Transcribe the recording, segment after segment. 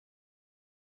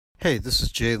Hey, this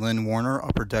is Jay Lynn Warner,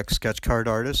 Upper Deck sketch card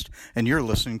artist, and you're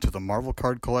listening to the Marvel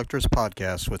Card Collectors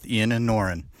Podcast with Ian and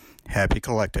Norin. Happy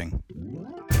collecting.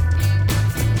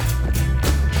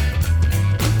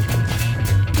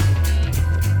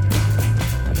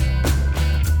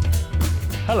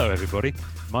 Hello everybody,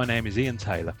 my name is Ian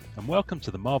Taylor, and welcome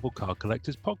to the Marvel Card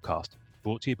Collectors Podcast,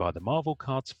 brought to you by the Marvel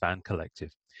Cards Fan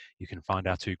Collective. You can find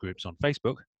our two groups on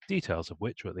Facebook, details of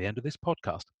which are at the end of this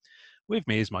podcast. With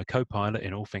me is my co-pilot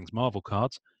in all things Marvel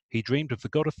cards. He dreamed of the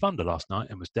God of Thunder last night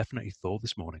and was definitely Thor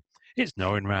this morning. It's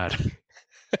Norin Rad.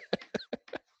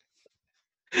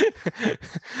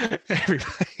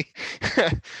 Everybody,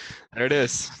 there it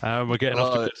is. We're getting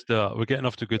off to a good start. We're getting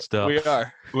off to a good start. We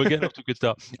are. We're getting off to a good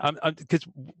start. Because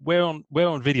we're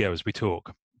on video as we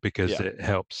talk because it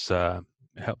helps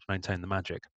maintain the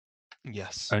magic.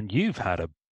 Yes. And you've had a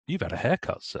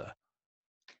haircut, sir.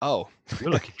 Oh,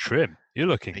 you're looking trim. You're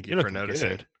looking. Thank you you for for noticing.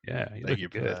 Good. Yeah, thank you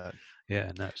for good. that.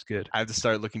 Yeah, no, it's good. I have to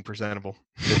start looking presentable.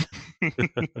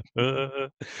 Yeah,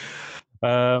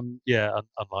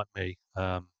 unlike me.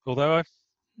 Although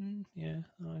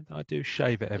I do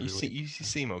shave it every week. You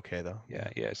seem okay though. Yeah,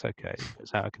 it's okay.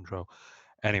 It's out of control.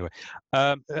 Anyway,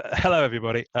 hello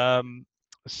everybody.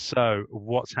 So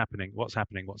what's happening?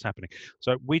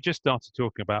 So we just started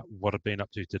talking about what I've been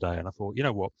up to today, and I thought, you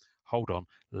know what? Hold on,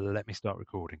 let me start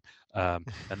recording. And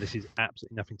this is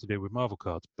absolutely nothing to do with Marvel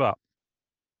cards, but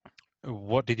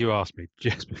what did you ask me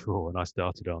just before when I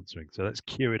started answering? So let's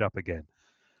cue it up again.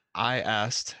 I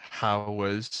asked, how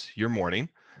was your morning?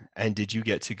 And did you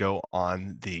get to go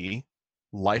on the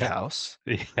lighthouse?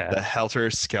 Yeah. The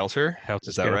Helter Skelter?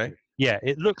 Is that right? Yeah,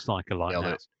 it looks like a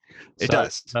lighthouse. It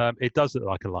does. It does look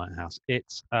like a lighthouse.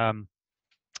 It's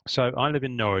so I live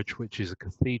in Norwich, which is a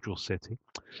cathedral city.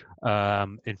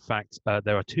 In fact,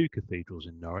 there are two cathedrals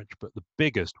in Norwich, but the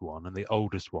biggest one and the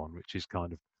oldest one, which is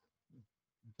kind of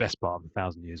best part of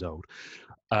 1,000 years old,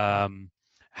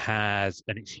 has,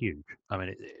 and it's huge. I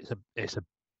mean, it's a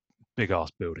big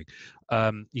ass building.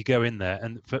 You go in there,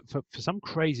 and for some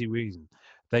crazy reason,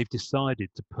 they've decided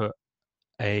to put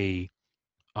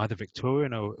either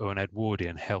Victorian or an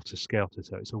Edwardian Helter Skelter.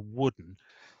 So it's a wooden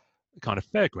kind of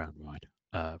fairground ride.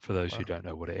 For those who don't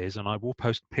know what it is, and I will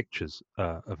post pictures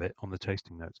of it on the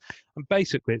tasting notes. And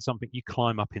basically, it's something you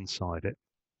climb up inside it,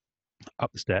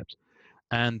 up the steps,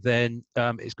 and then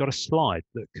it's got a slide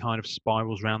that kind of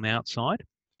spirals around the outside,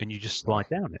 and you just slide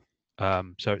down it.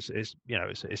 So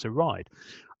it's a ride.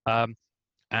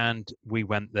 And we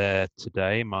went there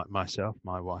today, myself,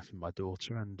 my wife, and my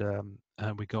daughter,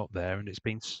 and we got there, and it's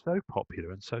been so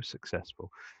popular and so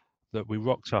successful that we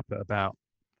rocked up at about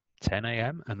 10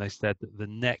 a.m. and they said that the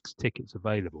next tickets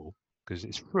available, because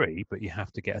it's free, but you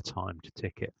have to get a timed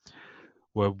ticket,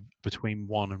 were between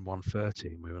 1 and 1:30,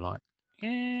 and we were like,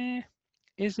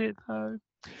 is it though?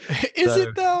 Is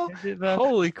it though?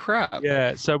 Holy crap!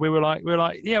 Yeah, so we were like,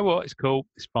 yeah, well, it's cool,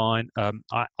 it's fine.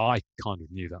 I kind of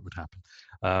knew that would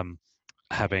happen,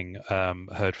 having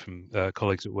heard from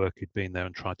colleagues at work who'd been there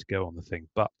and tried to go on the thing,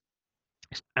 but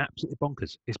it's absolutely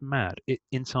bonkers. It's mad.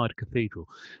 Inside a cathedral,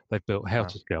 they've built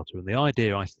Helter Skelter, and the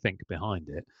idea, I think, behind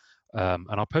it, and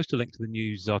I'll post a link to the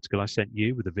news article I sent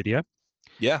you with the video.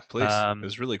 Yeah, please. It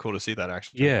was really cool to see that,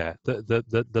 actually. Yeah,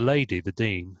 the lady, the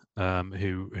dean,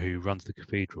 who runs the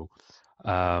cathedral,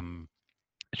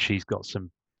 she's got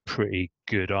some pretty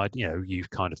good idea. You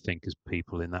kind of think as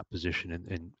people in that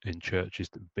position in churches,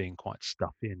 being quite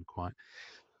stuffy and quite,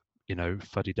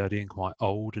 fuddy-duddy and quite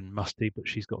old and musty, but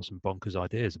she's got some bonkers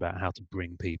ideas about how to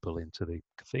bring people into the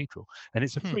cathedral. And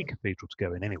it's a free cathedral to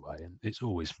go in anyway, and it's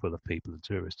always full of people and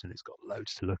tourists, and it's got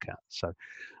loads to look at. So,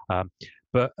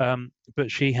 but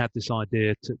she had this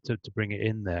idea to bring it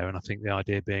in there, and I think the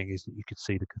idea being is that you could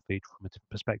see the cathedral from a different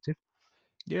perspective.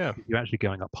 Yeah. You're actually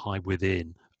going up high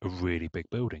within a really big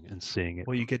building and seeing it.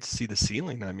 Well, you get to see the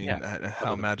ceiling. I mean,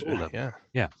 how magical.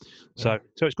 Yeah. So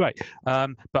it's great.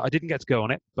 But I didn't get to go on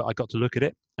it, but I got to look at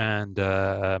it, and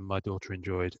my daughter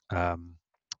enjoyed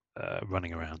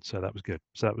running around. So that was good.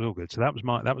 So that was all good. So that was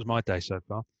my day so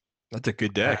far. That's a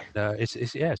good day. And,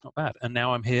 it's not bad. And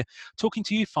now I'm here talking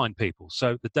to you fine people.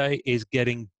 So the day is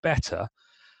getting better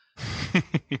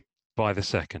by the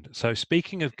second. So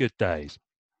speaking of good days,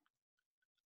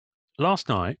 last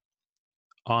night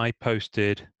I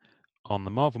posted on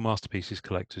the Marvel Masterpieces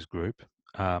Collectors group,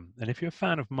 and if you're a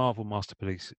fan of Marvel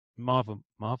Masterpieces,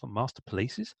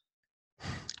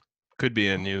 could be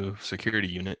a new security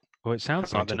unit. Well, it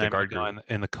sounds like the name of the guy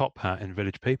in the cop hat in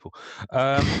Village People.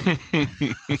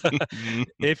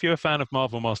 If you're a fan of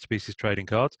Marvel Masterpieces trading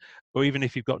cards, or even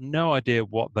if you've got no idea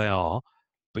what they are,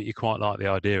 but you quite like the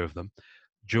idea of them,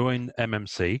 join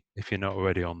MMC if you're not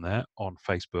already on there on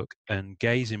Facebook, and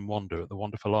gaze in wonder at the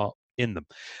wonderful art in them.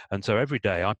 And so every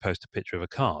day I post a picture of a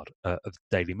card, of the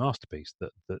daily masterpiece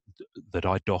that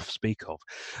I doth speak of.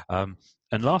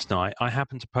 And last night I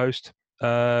happened to post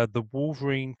the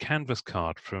Wolverine canvas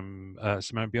card from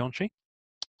Simone Bianchi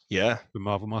Yeah. for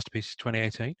Marvel Masterpieces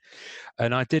 2018,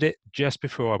 and I did it just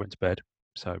before I went to bed,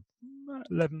 so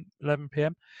 11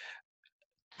 p.m.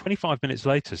 25 minutes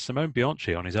later, Simone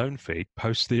Bianchi on his own feed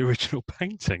posts the original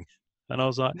painting. And I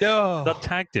was like, No. I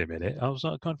tagged him in it. I was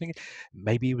like, kind of thinking,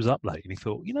 maybe he was up late and he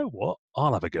thought, you know what,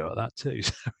 I'll have a go at that too.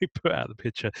 So he put out the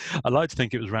picture. I like to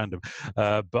think it was random,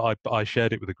 but I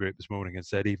shared it with the group this morning and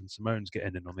said, even Simone's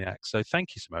getting in on the act. So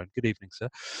thank you, Simone. Good evening, sir.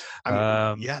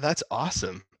 I mean, yeah, that's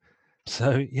awesome.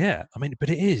 So yeah, I mean, but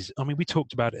it is. I mean, we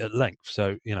talked about it at length,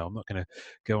 so I'm not going to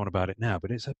go on about it now.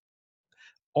 But it's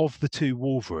of the two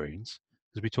Wolverines,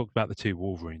 because we talked about the two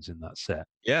Wolverines in that set.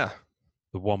 Yeah.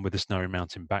 The one with the Snowy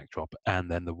Mountain backdrop,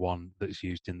 and then the one that's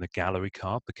used in the gallery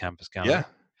card, the Canvas Gallery. Yeah.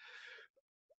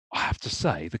 I have to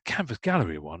say, the Canvas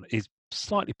Gallery one is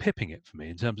slightly pipping it for me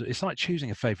in terms of it's like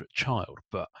choosing a favourite child,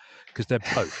 but because they're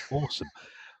both awesome.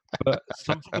 But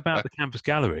something about the Canvas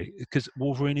Gallery, because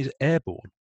Wolverine is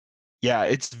airborne. Yeah,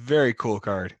 it's a very cool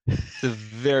card. It's a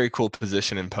very cool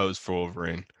position and pose for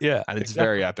Wolverine. Yeah, and it's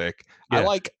very epic. Yeah.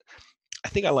 I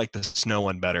think I like the snow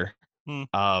one better.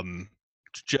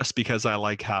 Just because I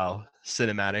like how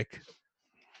cinematic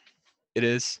it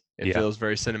is. It feels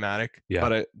very cinematic. Yeah.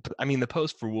 But I mean, the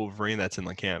pose for Wolverine that's in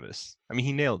the canvas, I mean,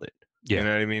 he nailed it. Yeah. You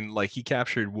know what I mean? Like, he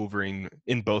captured Wolverine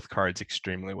in both cards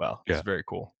extremely well. Yeah. It's very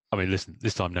cool. I mean, listen,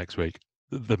 this time next week,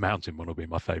 the mountain one will be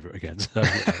my favorite again. So,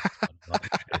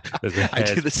 I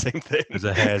do the same thing. There's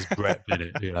a hair's breadth in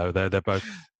it. They're both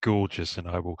gorgeous, and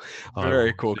I will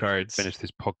very cool cards. Finish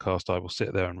this podcast. I will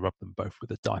sit there and rub them both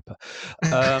with a diaper.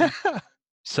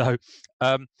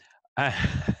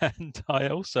 And I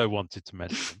also wanted to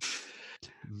mention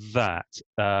that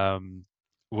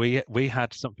we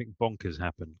had something bonkers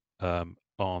happen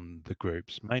on the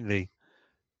groups, mainly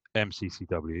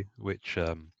MCCW, which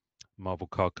Marvel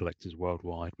Card Collectors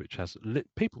Worldwide, which has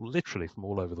people literally from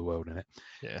all over the world in it.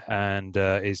 Yeah. And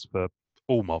is for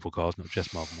all Marvel cards, not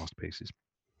just Marvel Masterpieces.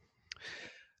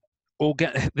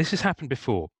 This has happened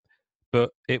before,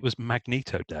 but it was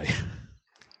Magneto Day.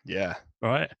 Yeah.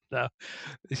 Right? Now,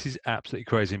 this is absolutely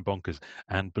crazy and bonkers.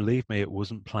 And believe me, it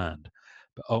wasn't planned.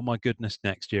 But oh my goodness,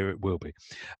 next year it will be.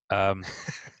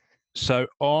 So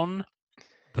on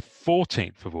the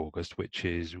 14th of August, which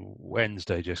is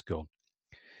Wednesday just gone,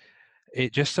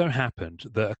 it just so happened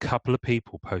that a couple of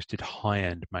people posted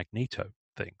high-end Magneto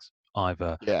things.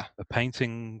 Either a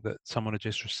painting that someone had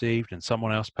just received, and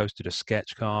someone else posted a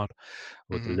sketch card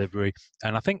or delivery.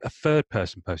 And I think a third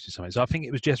person posted something. So I think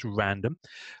it was just random.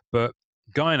 But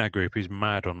guy in our group who's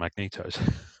mad on Magnetos,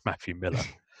 Matthew Miller,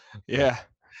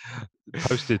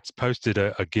 posted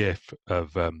a GIF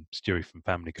of Stewie from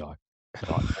Family Guy. Like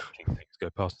watching things go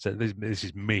past and said, this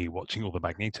is me watching all the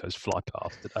Magnetos fly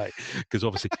past today, because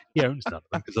obviously he owns none of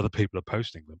them because other people are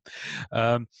posting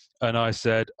them. And I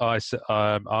said, I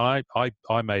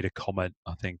made a comment.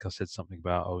 I think I said something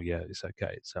about, oh yeah, it's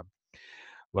okay. It's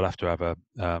we'll have to have a.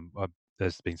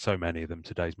 There's been so many of them.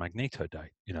 Today's Magneto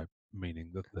Day, meaning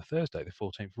the Thursday, the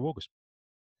 14th of August.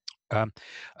 And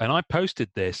I posted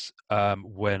this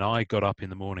when I got up in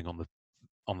the morning on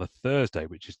the Thursday,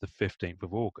 which is the 15th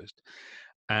of August.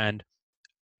 And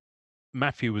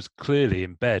Matthew was clearly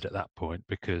in bed at that point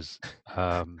because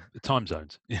the time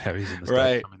zones, he's in the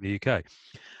States, I'm in the UK.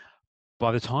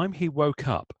 By the time he woke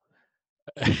up,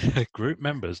 group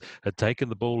members had taken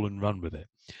the ball and run with it.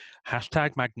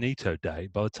 Hashtag Magneto Day.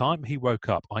 By the time he woke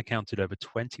up, I counted over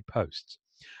 20 posts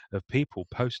of people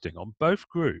posting on both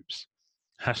groups,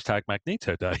 hashtag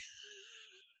Magneto Day,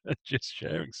 and just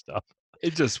sharing stuff.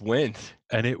 It just went.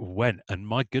 And it went. And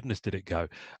my goodness, did it go.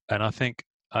 And I think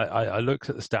I looked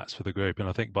at the stats for the group, and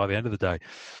I think by the end of the day,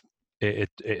 it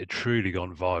had truly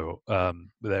gone viral.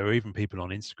 There were even people on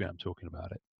Instagram talking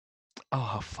about it. Oh,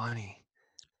 how funny.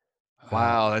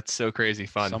 Wow, that's so crazy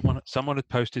fun. Someone had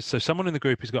posted, so someone in the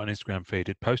group who's got an Instagram feed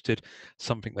had posted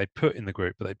something they put in the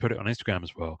group, but they put it on Instagram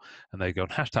as well. And they go on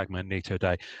hashtag Magneto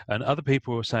Day. And other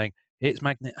people were saying, it's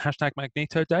hashtag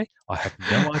Magneto Day? I have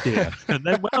no idea. And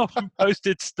they went off and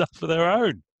posted stuff for their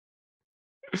own.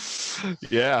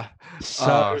 Yeah.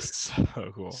 So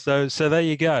cool. So there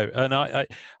you go. And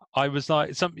I was like,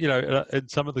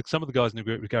 and some of the guys in the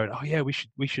group were going, oh yeah, we should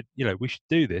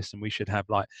do this, and we should have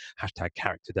like hashtag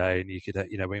character day, and you could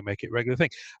we make it a regular thing.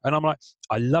 And I'm like,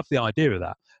 I love the idea of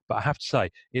that, but I have to say,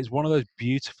 it's one of those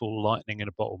beautiful lightning in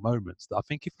a bottle moments that I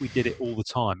think if we did it all the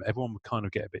time, everyone would kind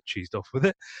of get a bit cheesed off with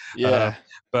it. Yeah.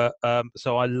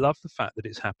 So I love the fact that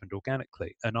it's happened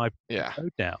organically, and I've Yeah. no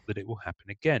doubt that it will happen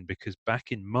again, because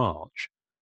back in March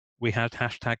we had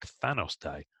hashtag Thanos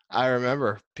Day. I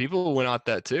remember people went out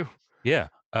that too. Yeah.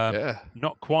 Yeah.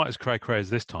 Not quite as cray as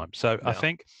this time. So No. I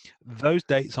think those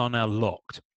dates are now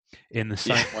locked in the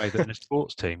same way that in a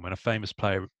sports team, when a famous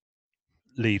player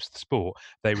leaves the sport,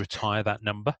 they retire that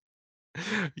number.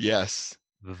 Yes.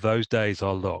 Those days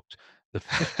are locked. The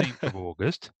 15th of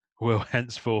August will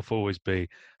henceforth always be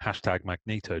hashtag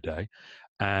Magneto Day.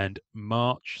 And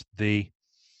March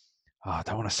I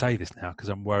don't want to say this now because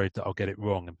I'm worried that I'll get it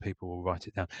wrong and people will write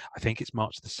it down. I think it's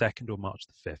March the 2nd or March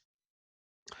the 5th.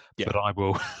 Yeah. But I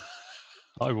will.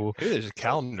 Maybe there's a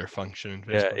calendar function in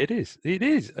Facebook. Yeah, it is. It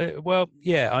is. Well,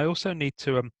 yeah. I also need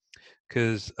to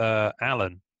because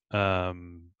Alan.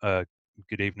 Good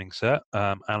evening, sir.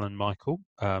 Alan Michael.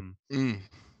 Fun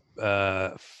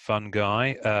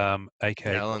guy.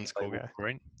 AKA Alan's cool guy.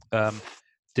 Green.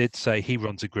 Did say he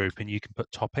runs a group and you can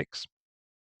put topics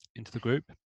into the group.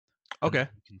 Okay.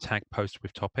 You can tag posts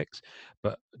with topics,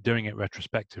 but doing it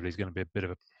retrospectively is going to be a bit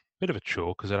of a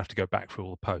chore because I'd have to go back through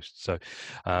all the posts. So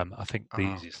I think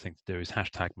the easiest thing to do is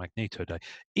hashtag Magneto Day.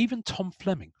 Even Tom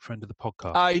Fleming, friend of the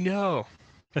podcast, I know,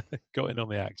 got in on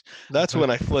the act. That's when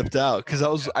I flipped out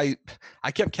because I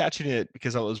kept catching it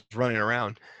because I was running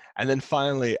around, and then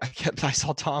finally I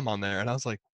saw Tom on there and I was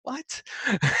like, what?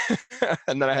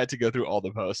 And then I had to go through all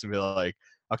the posts and be like,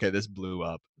 okay, this blew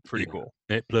up. Pretty cool.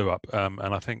 It blew up, and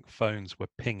I think phones were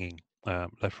pinging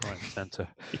left, right, and centre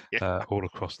all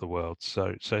across the world.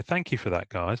 So thank you for that,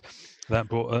 guys. That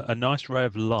brought a nice ray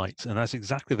of light, and that's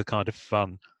exactly the kind of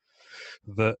fun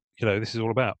that this is all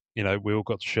about. We all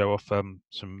got to show off some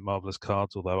marvelous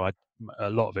cards, although a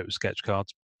lot of it was sketch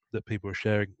cards that people were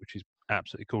sharing, which is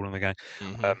absolutely cool in the game.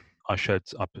 Mm-hmm.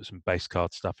 I put some base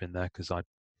card stuff in there because I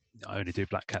only do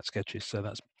Black Cat sketches, so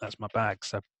that's my bag.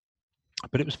 So,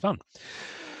 but it was fun.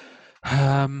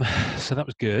 So that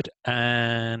was good.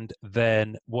 And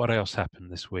then what else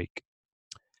happened this week?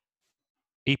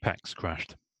 EPAX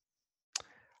crashed.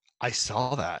 I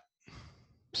saw that.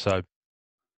 So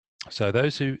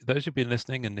those who've been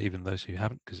listening, and even those who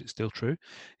haven't, because it's still true,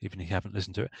 even if you haven't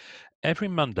listened to it, every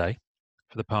Monday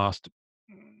for the past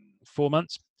 4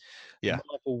 months,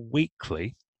 Marvel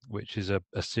Weekly, which is a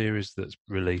series that's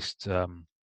released,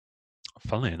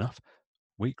 funnily enough,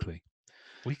 weekly.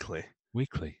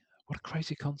 What a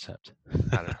crazy concept.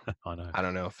 I know. I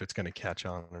don't know if it's going to catch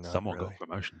on or not. Someone got a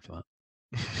promotion for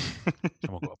that.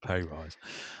 Someone got a pay rise.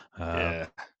 Yeah,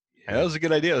 that was a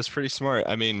good idea. It was pretty smart.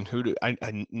 I mean,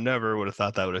 I never would have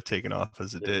thought that would have taken off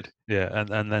as it did. Yeah,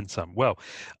 and then some. Well,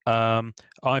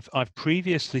 I've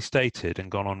previously stated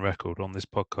and gone on record on this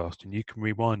podcast, and you can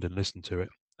rewind and listen to it.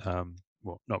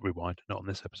 Well, not rewind, not on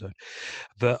this episode.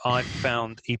 That I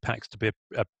found EPAX to be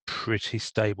a pretty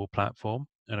stable platform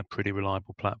and a pretty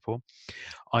reliable platform.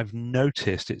 I've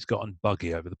noticed it's gotten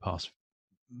buggy over the past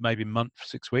maybe month,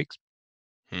 6 weeks.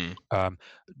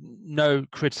 No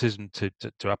criticism to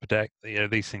Upper Deck.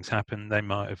 These things happen. They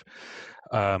might have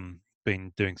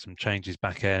been doing some changes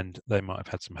back end. They might have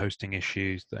had some hosting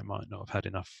issues. They might not have had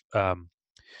enough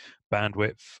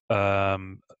bandwidth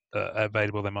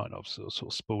available. They might not have sort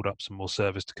of spooled up some more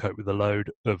servers to cope with the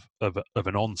load of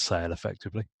an on sale,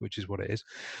 effectively, which is what it is.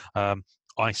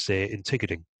 I see it in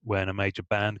ticketing when a major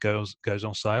band goes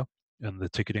on sale and the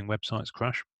ticketing websites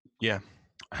crash. Yeah,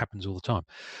 it happens all the time,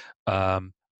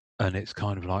 and it's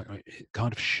kind of like it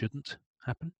kind of shouldn't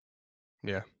happen.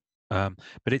 Yeah,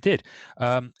 but it did.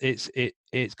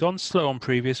 It's gone slow on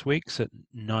previous weeks at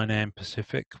 9 a.m.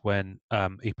 Pacific when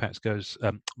EPAX goes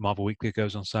Marvel Weekly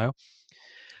goes on sale.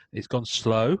 It's gone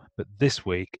slow, but this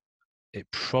week it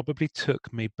probably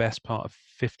took me best part of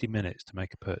 50 minutes to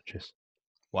make a purchase.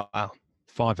 Wow.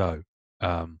 5-0.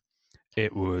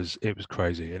 It was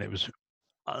crazy, and it was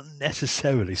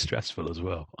unnecessarily stressful as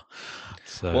well.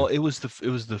 So, well, it was the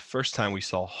first time we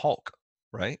saw Hulk,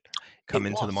 right? Come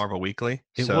into the Marvel Weekly.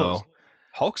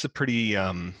 Hulk's a pretty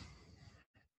I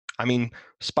mean,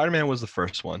 Spider-Man was the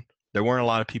first one. There weren't a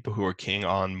lot of people who were keen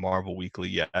on Marvel Weekly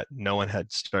yet. No one had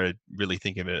started really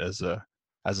thinking of it as a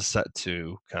set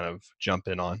to kind of jump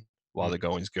in on while the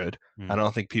going's good. I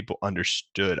don't think people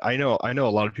understood. I know a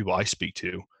lot of people I speak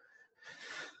to,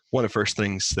 one of the first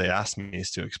things they asked me is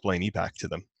to explain EPAC to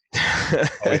them,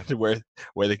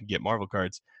 where they can get Marvel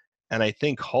cards. And I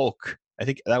think Hulk I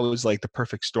think that was like the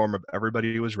perfect storm of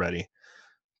everybody was ready.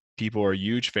 People are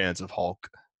huge fans of Hulk,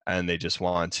 and they just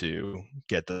want to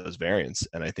get those variants.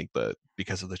 And I think that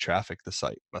because of the traffic, the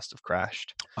site must have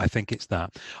crashed. I think it's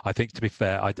that. I think, to be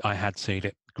fair, I had seen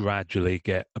it gradually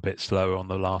get a bit slower on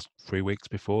the last 3 weeks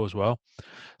before as well.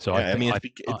 So yeah, I mean,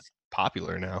 it's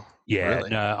popular now. Yeah, really.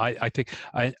 no, I think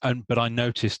but I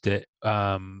noticed it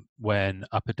when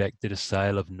Upper Deck did a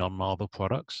sale of non-Marvel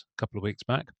products a couple of weeks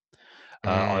back.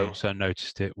 I also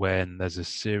noticed it when there's a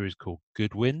series called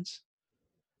Good Wins,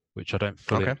 which I don't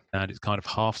fully understand. It's kind of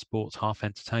half sports, half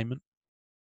entertainment.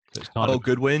 So it's kind of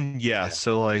Goodwin, yeah.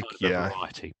 So like, kind of a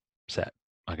variety set,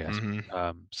 I guess.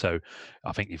 So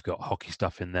I think you've got hockey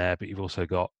stuff in there, but you've also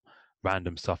got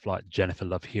random stuff like Jennifer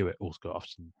Love Hewitt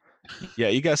autographs. Yeah,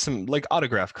 you got some like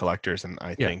autograph collectors, and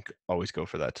I think always go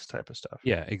for that type of stuff.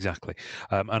 Yeah, exactly.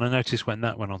 And I noticed when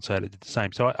that went on sale, it did the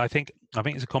same. So I think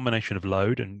it's a combination of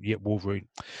load, and yet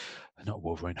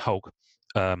Hulk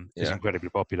is incredibly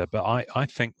popular. But I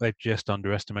think they've just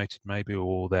underestimated maybe,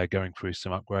 or they're going through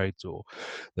some upgrades, or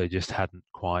they just hadn't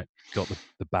quite got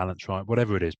the balance right,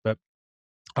 whatever it is. But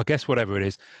I guess whatever it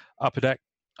is, Upper Deck,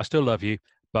 I still love you,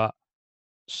 but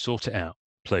sort it out,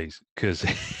 please, because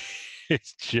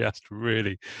it's just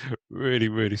really, really,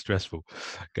 really stressful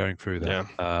going through that.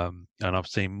 And I've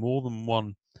seen more than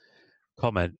one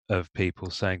comment of people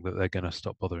saying that they're going to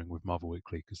stop bothering with Marvel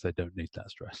Weekly because they don't need that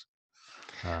stress.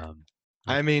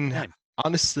 I mean,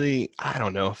 honestly, I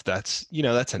don't know if that's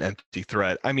an empty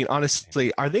threat. I mean,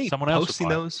 honestly, are they posting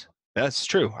those? That's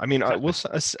true. I mean,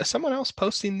 is someone else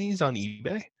posting these on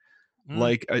eBay?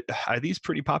 Like, are these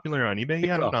pretty popular on eBay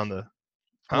yet? On the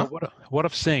Well, what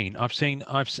I've seen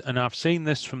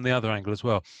this from the other angle as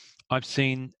well. I've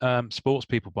seen sports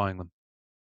people buying them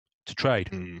to trade.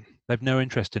 They've no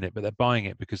interest in it, but they're buying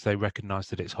it because they recognise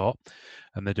that it's hot,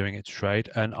 and they're doing it to trade.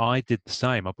 And I did the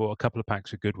same. I bought a couple of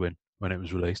packs of Goodwin when it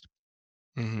was released.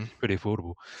 Pretty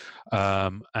affordable.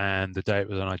 And the day it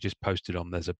was on, I just posted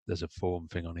on. There's a forum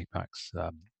thing on ePacks.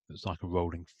 It's like a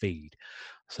rolling feed.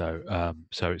 So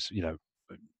it's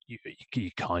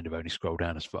you kind of only scroll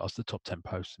down as far as the top 10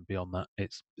 posts, and beyond that,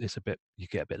 it's a bit, you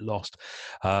get a bit lost.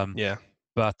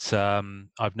 But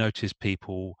I've noticed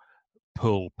people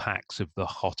pull packs of the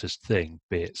hottest thing,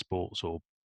 be it sports or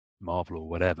Marvel or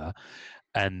whatever,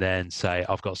 and then say,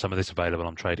 I've got some of this available,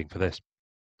 I'm trading for this.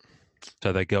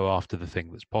 So they go after the thing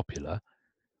that's popular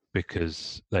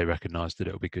because they recognize that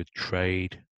it'll be good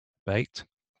trade bait.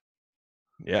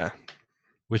 Yeah.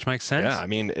 Which makes sense. Yeah, I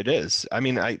mean, it is. I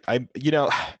mean, I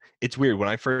it's weird. When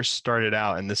I first started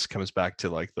out, and this comes back to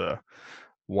like the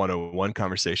 101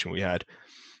 conversation we had.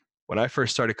 When I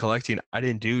first started collecting, I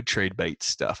didn't do trade bait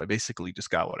stuff. I basically just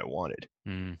got what I wanted.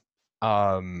 And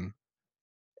I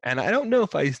don't know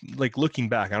if looking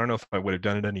back, I don't know if I would have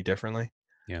done it any differently.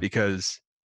 Because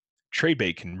trade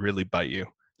bait can really bite you.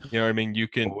 You know what I mean? You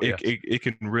can it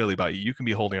can really bite you. You can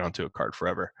be holding on to a card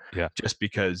forever. Just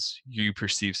because you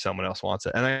perceive someone else wants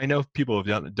it. And I know people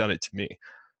have done it to me,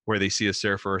 where they see a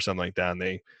surfer or something like that, and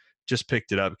they just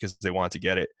picked it up because they want to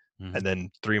get it. And then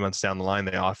 3 months down the line,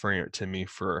 they offering it to me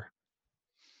for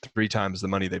 3 times the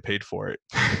money they paid for it.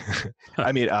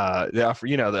 I mean, the offer,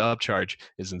 the upcharge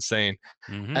is insane.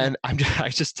 And I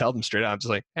just tell them straight out, I'm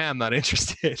just like, I'm not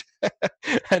interested.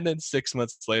 And then 6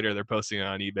 months later, they're posting it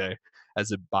on eBay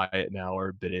as a buy it now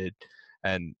or bid it,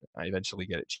 and I eventually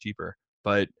get it cheaper.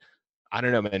 But I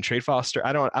don't know, man. Trade Foster,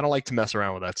 I don't like to mess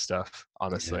around with that stuff,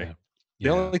 honestly. The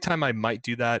only time I might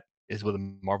do that is with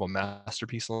a Marvel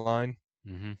Masterpiece line.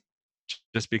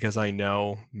 Just because I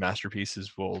know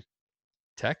Masterpieces will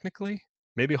technically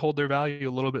maybe hold their value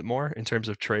a little bit more in terms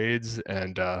of trades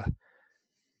and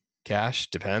cash.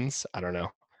 Depends. I don't know.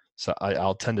 So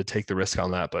I'll tend to take the risk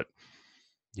on that, but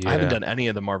I haven't done any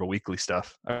of the Marvel Weekly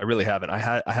stuff. I really haven't.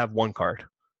 I have one card,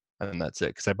 and that's it,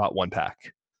 because I bought one pack.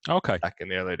 Back in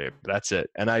the other day. But that's it.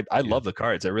 And I love the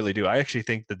cards. I really do. I actually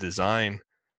think the design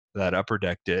that Upper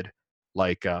Deck did,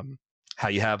 like how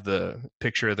you have the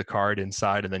picture of the card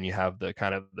inside, and then you have the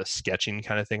kind of the sketching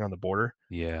kind of thing on the border,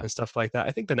 and stuff like that.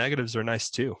 I think the negatives are nice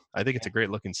too. I think it's a great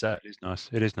looking set.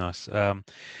 It is nice.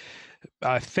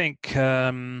 I think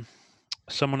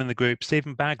someone in the group,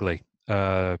 Stephen Bagley.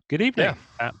 Good evening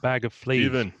at Bag of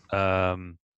Fleas.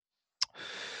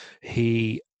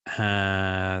 He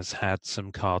has had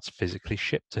some cards physically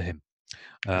shipped to him.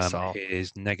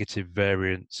 His negative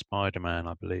variant Spider-Man,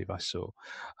 I believe I saw.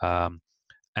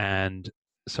 And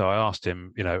so I asked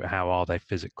him, how are they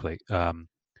physically? And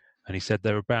he said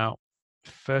they're about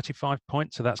 35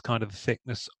 points. So that's kind of the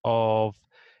thickness of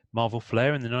Marvel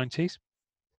Flair in the 90s.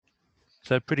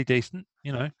 so pretty decent,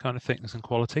 kind of thickness and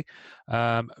quality.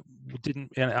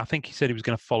 Didn't, and I think he said he was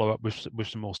going to follow up with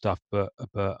some more stuff, but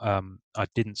I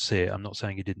didn't see it. I'm not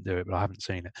saying he didn't do it, but I haven't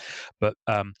seen it. But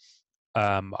I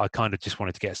kind of just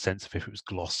wanted to get a sense of if it was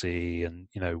glossy and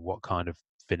what kind of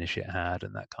finish it had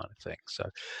and that kind of thing. So,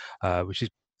 which is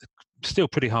still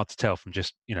pretty hard to tell from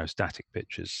just static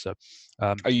pictures. So,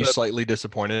 are you slightly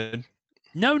disappointed?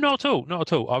 No, not at all.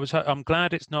 Not at all. I'm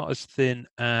glad it's not as thin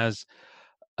as.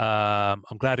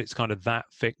 I'm glad it's kind of that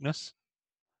thickness,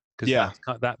 because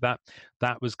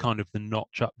that was kind of the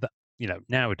notch up. That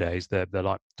nowadays they're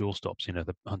like doorstops.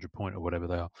 The 100-point or whatever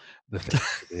they are.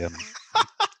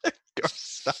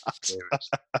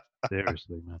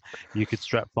 Seriously, man, you could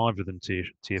strap 5 of them to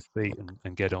your feet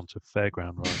and get onto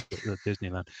fairground rides at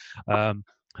Disneyland.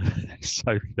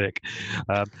 So thick,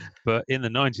 but in the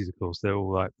 90s, of course, they're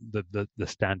all like the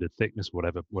standard thickness,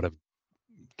 whatever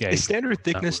gauge. Is standard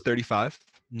thickness 35?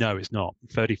 No, it's not.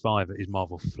 35 is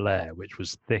Marvel Flare, which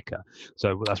was thicker.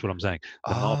 So that's what I'm saying.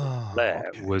 The Marvel Flare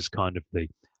was kind of the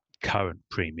current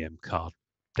premium card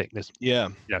thickness. Yeah.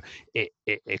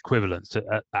 Equivalent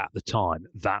to at the time,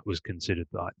 that was considered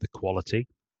like the quality,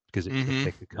 because it's a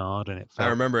thicker card, and I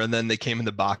remember, and then they came in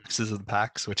the boxes of the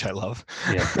packs, which I love.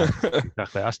 Yeah,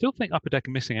 exactly. I still think Upper Deck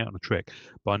are missing out on a trick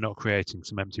by not creating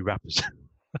some empty wrappers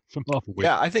for Marvel.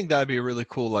 Yeah, I think that'd be a really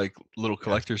cool, like, little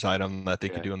collector's item that they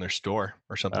could do in their store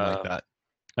or something like that.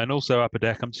 And also Upper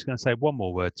Deck, I'm just going to say one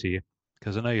more word to you,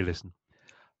 because I know you listen.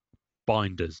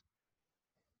 Binders.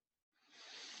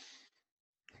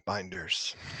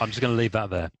 Binders. I'm just going to leave that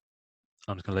there.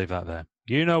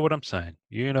 You know what I'm saying.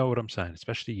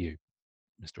 Especially you,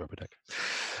 Mr. Upper Deck.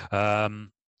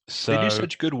 So they do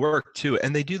such good work too,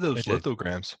 and they do those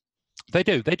lithograms. They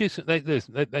do. So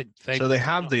they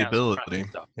have the ability.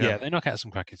 Yeah, they knock out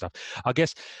some cracking stuff. I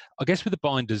guess with the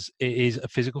binders, it is a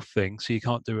physical thing, so you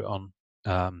can't do it on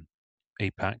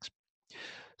e-packs.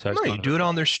 So no, you do it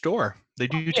on their store. They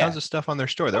do tons of stuff on their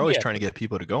store. They're always trying to get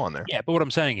people to go on there. Yeah, but what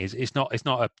I'm saying is, it's not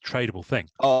a tradable thing.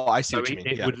 Oh, I see what you mean.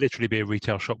 It would literally be a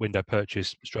retail shop window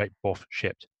purchase, straight off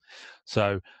shipped.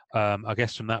 So I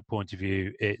guess from that point of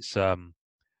view, it's a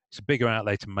bigger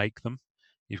outlay to make them.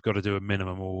 You've got to do a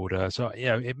minimum order. So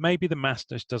it may be the mass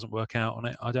just doesn't work out on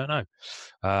it. I don't know.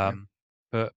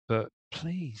 But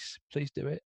please do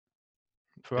it.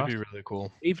 That'd be really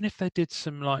cool. Even if they did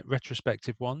some like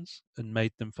retrospective ones and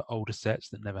made them for older sets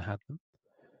that never had them.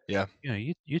 Yeah.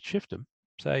 You'd shift them,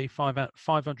 say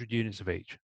 500 units of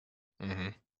each. Mm-hmm.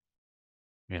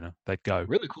 They'd go.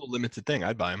 Really cool limited thing.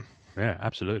 I'd buy them. Yeah,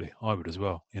 absolutely. I would as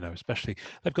well. Especially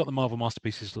they've got the Marvel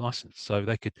Masterpieces license, so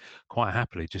they could quite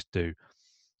happily just do,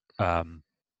 a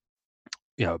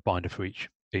binder for each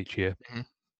year. Mm-hmm.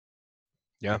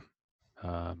 Yeah.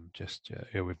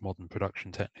 With modern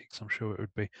production techniques, I'm sure it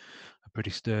would be a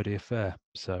pretty sturdy affair.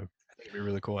 So I think it'd be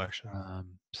really cool, actually.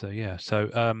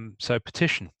 So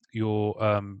petition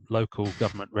your local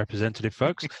government representative,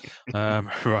 folks.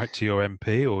 Write to your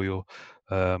MP or your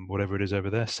whatever it is over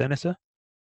there, senator.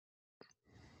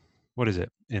 What is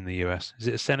it in the US? Is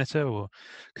it a senator, or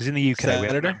because in the UK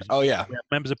senator?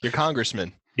 Members of your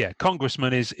congressman. Yeah,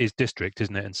 congressman is district,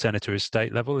 isn't it? And senator is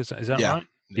state level. Is that right?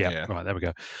 Yeah. Right, there we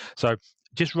go. So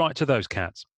just write to those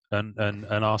cats and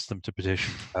ask them to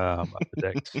petition Upper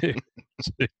Deck.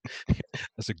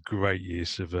 That's a great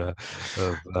use of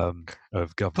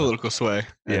government. Political sway.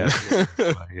 Yeah.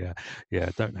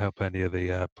 Don't help any of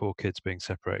the poor kids being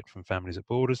separated from families at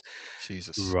borders.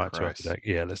 Jesus Christ. To Upper Deck.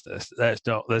 Yeah, let's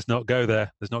not go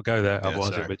there. Let's not go there.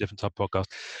 Otherwise it'll be a different type of podcast.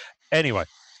 Anyway,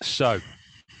 so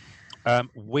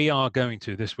we are going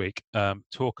to this week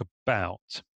talk about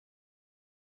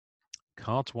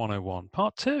Cards 101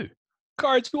 Part 2.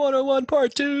 Cards 101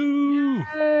 Part 2.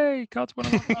 Yay! Cards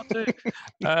 101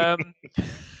 Part 2.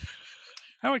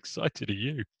 How excited are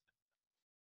you?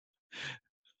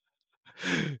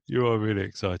 You are really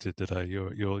excited today.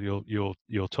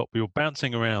 You're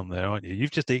bouncing around there, aren't you?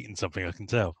 You've just eaten something, I can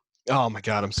tell. Oh my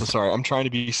God, I'm so sorry. I'm trying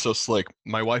to be so slick.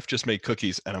 My wife just made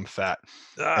cookies and I'm fat.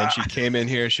 And she came in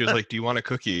here and she was like, "Do you want a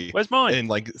cookie?" Where's mine? In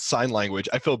like sign language.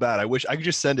 I feel bad. I wish I could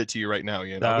just send it to you right now.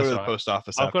 I'll go to the post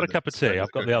office. I've got a cup of tea.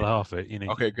 I've got the other half of it.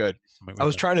 Okay, good. I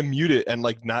was trying to mute it and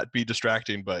like not be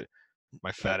distracting, but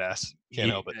my fat ass can't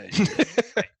help it.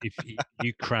 If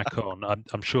you crack on,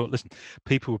 I'm sure. Listen,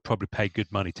 people would probably pay good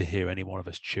money to hear any one of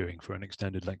us chewing for an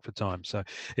extended length of time. So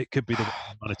it could be the way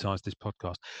to monetize this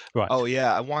podcast, right? Oh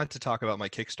yeah, I wanted to talk about my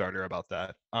Kickstarter about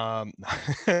that. I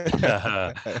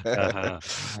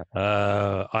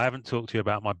haven't talked to you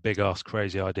about my big ass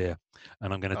crazy idea,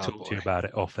 and I'm going to talk to you about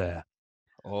it off air.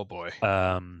 Oh boy.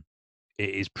 it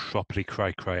is properly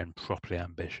cray-cray and properly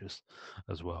ambitious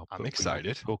as well. I'm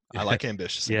excited. I like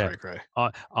ambitious and cray-cray.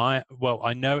 I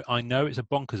know it's a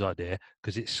bonkers idea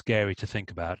because it's scary to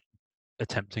think about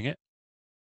attempting it,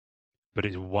 but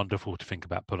it's wonderful to think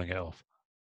about pulling it off.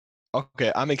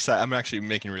 Okay, I'm excited. I'm actually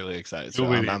making really excited. You're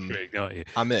really intrigued, aren't you?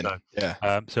 I'm in. So,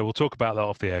 yeah. So we'll talk about that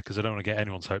off the air because I don't want to get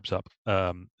anyone's hopes up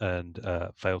and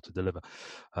fail to deliver.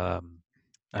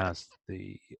 As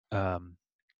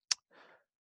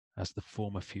the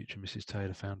former future Mrs.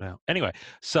 Taylor found out. Anyway,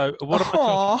 so what am I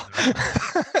talking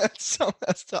about? So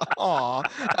messed up. Aw,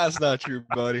 that's not true,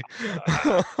 buddy.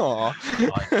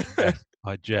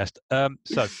 I jest.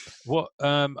 So what?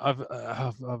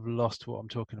 I've lost what I'm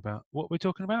talking about. What we're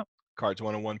talking about? Cards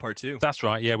 101 Part 2. That's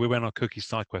right. Yeah, we went on Cookie's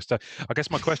side quest. So I guess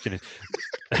my question is.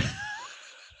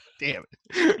 Damn it.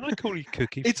 Can I call you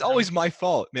Cookie? It's always my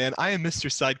fault, man. I am Mr.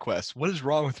 Sidequest. What is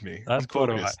wrong with me? That's quite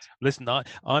all right. Listen,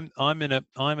 I'm in a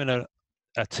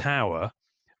tower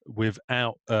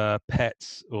without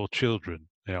pets or children.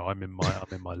 You know, I'm in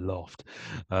my loft.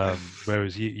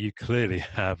 Whereas you clearly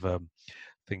have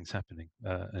things happening.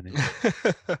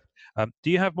 Do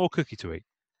you have more cookie to eat?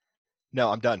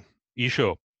 No, I'm done. You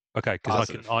sure? Okay, because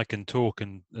I can talk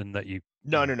and that you.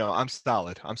 No. I'm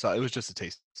solid. It was just a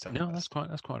taste. No, that's quite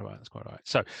all right.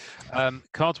 So,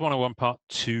 Cards 101 Part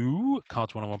 2.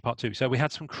 So we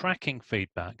had some cracking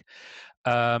feedback.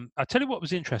 I tell you what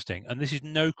was interesting, and this is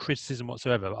no criticism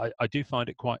whatsoever. I do find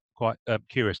it quite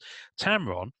curious.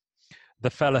 Tamron, the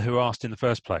fella who asked in the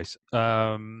first place,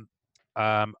 I've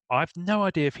no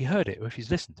idea if he heard it or if he's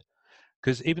listened,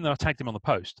 because even though I tagged him on the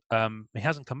post, he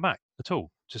hasn't come back at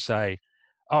all to say,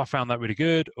 "Oh, I found that really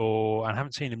good," or I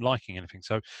haven't seen him liking anything.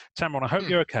 So, Tamron, I hope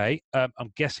you're okay.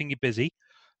 I'm guessing you're busy,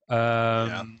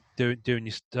 doing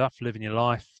your stuff, living your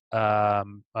life,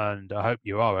 and I hope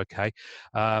you are okay.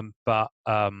 But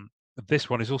this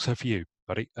one is also for you,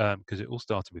 buddy, because it all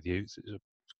started with you. It's a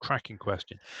cracking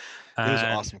question. It was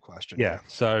an awesome question. Yeah.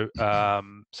 So I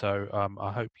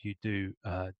hope you do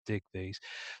dig these.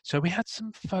 So we had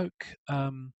some folk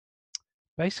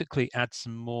basically add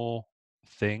some more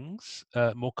things,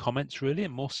 more comments really,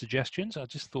 and more suggestions. I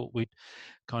just thought we'd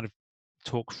kind of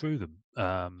talk through them.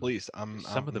 Please,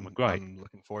 some of them are great. I'm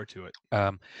looking forward to it.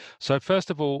 So first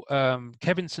of all,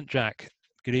 Kevin St. Jack.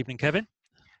 Good evening, Kevin.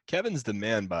 Kevin's the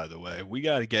man, by the way. We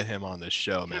got to get him on this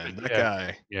show, man. That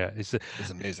guy, is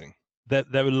amazing. There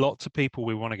are lots of people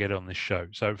we want to get on this show.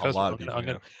 So first of all, I'm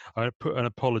going to put an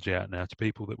apology out now to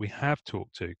people that we have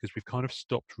talked to, because we've kind of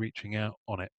stopped reaching out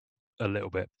on it a little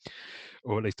bit,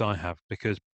 or at least I have,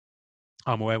 because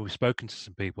I'm aware we've spoken to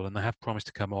some people and they have promised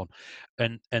to come on,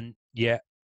 and yeah,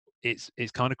 it's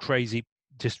kind of crazy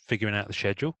just figuring out the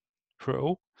schedule for it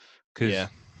all, because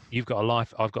you've got a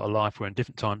life, I've got a life, we're in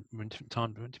different different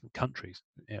countries,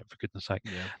 for goodness sake.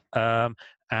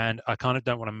 And I kind of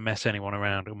don't want to mess anyone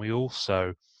around. And we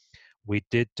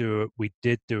did do a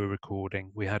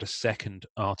recording. We had a second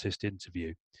artist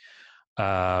interview,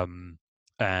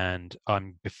 and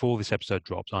before this episode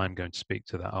drops, I'm going to speak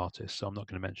to that artist, so I'm not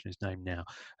going to mention his name now.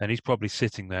 And he's probably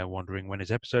sitting there wondering when his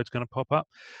episode's going to pop up.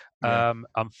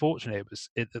 Unfortunately,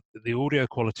 the audio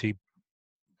quality,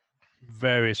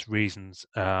 various reasons,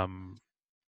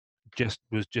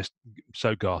 was just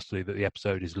so ghastly that the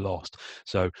episode is lost.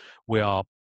 So we are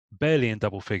barely in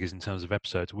double figures in terms of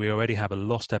episodes. We already have a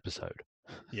lost episode.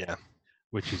 Yeah.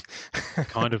 Which is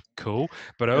kind of cool,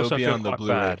 but I also feel quite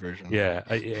bad. Version. Yeah,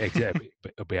 exactly.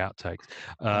 It'll be outtakes.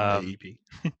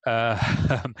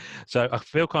 So I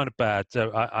feel kind of bad.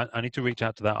 So I need to reach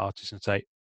out to that artist and say,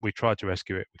 we tried to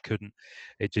rescue it, we couldn't.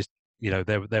 It just,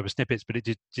 there were snippets, but it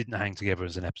just didn't hang together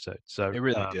as an episode. So it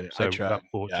really didn't. So I tried.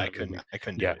 I couldn't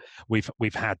do it.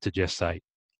 We've had to just say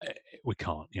we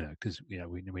can't, because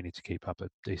we need to keep up a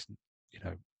decent,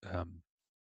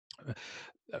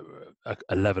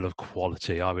 a level of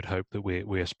quality I would hope that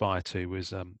we aspire to,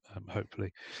 as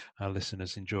hopefully our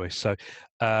listeners enjoy. So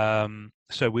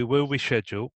so we will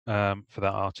reschedule for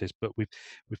that artist, but we've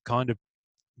kind of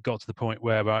got to the point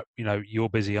where you're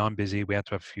busy, I'm busy, we had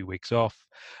to have a few weeks off,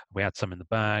 we had some in the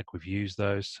bag, we've used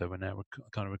those, so we're now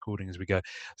kind of recording as we go.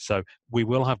 So we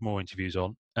will have more interviews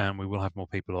on, and we will have more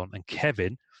people on, and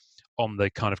Kevin on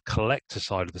the kind of collector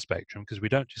side of the spectrum, because we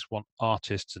don't just want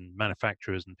artists and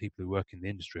manufacturers and people who work in the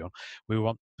industry on, we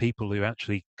want people who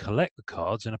actually collect the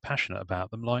cards and are passionate about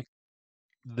them, like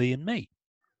thee and me.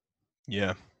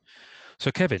 Yeah. So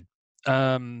Kevin,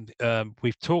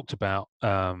 we've talked about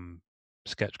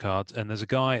sketch cards, and there's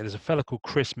a fella called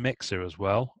Chris Mixer as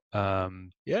well.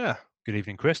 Yeah. Good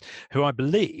evening, Chris, who I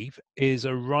believe is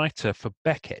a writer for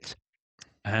Beckett.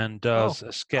 and does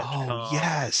a sketch card. Oh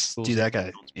yes, dude, that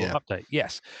guy. Yeah. Update.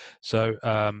 Yes. So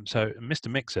so Mr.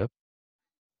 Mixer,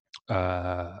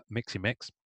 Mixy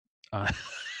Mix.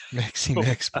 Mixy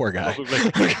Mix, poor guy.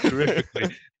 Probably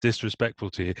terrifically disrespectful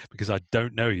to you because I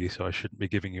don't know you, so I shouldn't be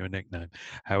giving you a nickname.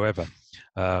 However,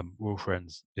 we're all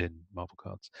friends in Marvel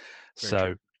Cards.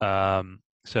 Very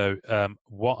So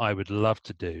what I would love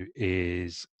to do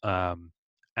is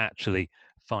actually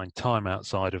find time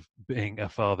outside of being a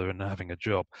father and having a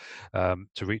job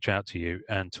to reach out to you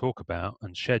and talk about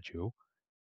and schedule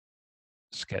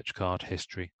Sketch Card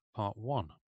History Part 1.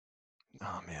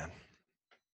 Oh man,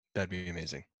 that'd be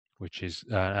amazing. Which is,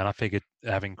 and I figured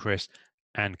having Chris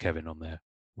and Kevin on there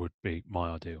would be my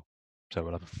ideal. So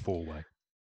we'll have a 4-way.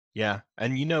 Yeah,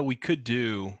 and we could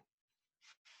do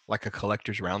like a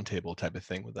collector's roundtable type of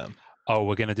thing with them. Oh,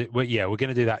 we're gonna do. We're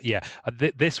gonna do that. Yeah,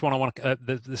 this one I want to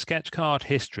the sketch card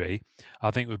history.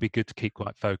 I think would be good to keep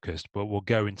quite focused, but we'll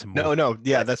go into more. No,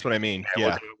 yeah, that's what I mean.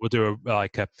 Yeah, we'll do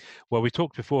well, we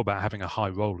talked before about having a high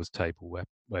rollers table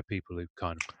where people who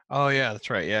kind of. Oh yeah,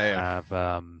 that's right. Yeah.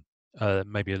 Have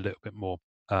maybe a little bit more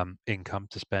income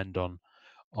to spend on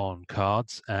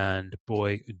cards, and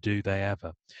boy, do they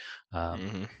ever.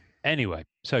 Anyway,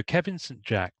 so Kevin St.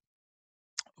 Jack,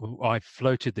 I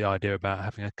floated the idea about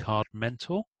having a card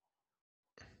mentor.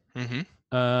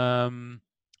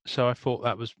 So I thought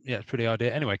that was it's a pretty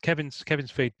idea. Anyway, Kevin's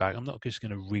feedback. I'm not just going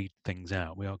to read things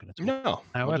out. We are going to talk.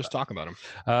 No, we'll just talk about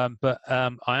them. But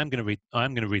I am going to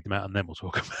read them out, and then we'll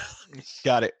talk about them.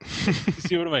 Got it.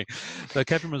 See what I mean? So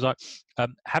Kevin was like,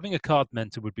 having a card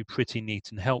mentor would be pretty neat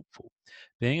and helpful.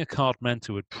 Being a card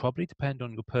mentor would probably depend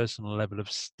on your personal level of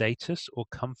status or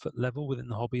comfort level within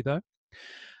the hobby, though.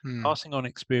 Passing on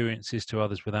experiences to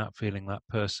others without feeling that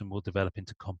person will develop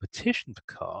into competition for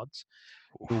cards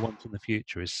you'll want in the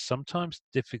future is sometimes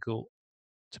difficult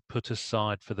to put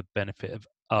aside for the benefit of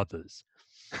others,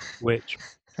 which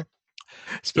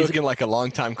spoken like a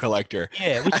long-time collector.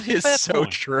 Yeah, which is so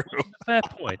true. Fair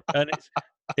point. And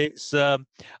it's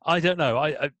I don't know.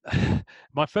 I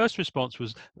my first response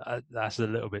was that's a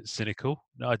little bit cynical.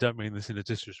 No, I don't mean this in a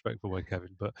disrespectful way,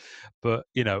 Kevin, but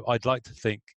I'd like to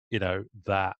think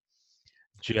that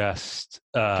just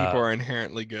people are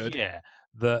inherently good. Yeah.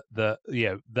 That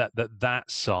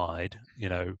side,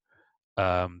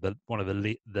 the one of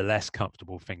the less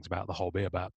comfortable things about the hobby,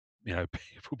 about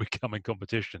people becoming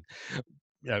competition,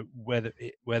 whether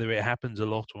it happens a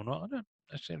lot or not, I don't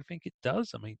necessarily think it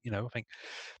does. I mean, I think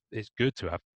it's good to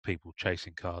have people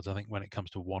chasing cards. I think when it comes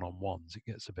to one-on-ones, it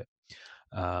gets a bit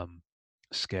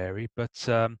scary. But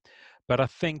I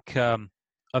think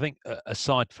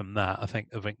aside from that, I think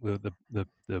the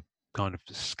kind of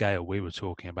scale we were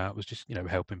talking about was just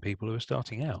helping people who are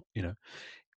starting out,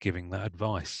 giving that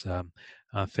advice.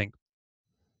 I think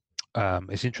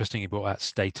it's interesting you brought out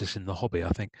status in the hobby. I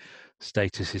think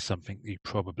status is something you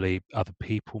probably other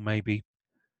people maybe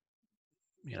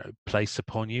place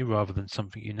upon you rather than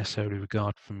something you necessarily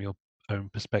regard from your own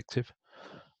perspective.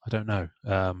 I don't know.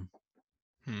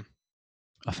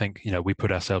 I think we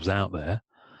put ourselves out there,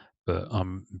 but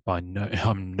I'm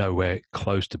nowhere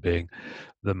close to being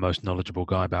the most knowledgeable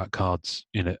guy about cards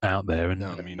out there. And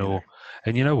and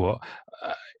you know what?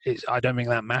 I don't think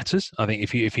that matters. I think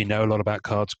if you know a lot about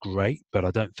cards, great. But I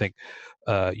don't think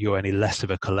you're any less of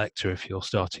a collector if you're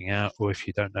starting out, or if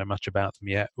you don't know much about them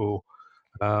yet, or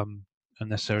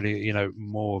necessarily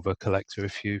more of a collector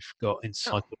if you've got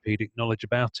encyclopedic knowledge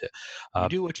about it. You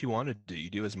do what you want to do. You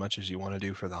do as much as you want to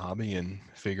do for the hobby and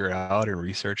figure out and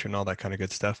research and all that kind of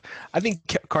good stuff. I think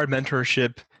card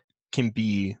mentorship can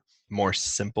be more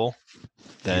simple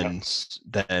than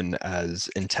as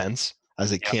intense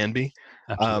as it can be.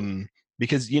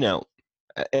 Because and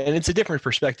it's a different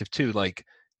perspective too. Like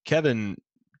Kevin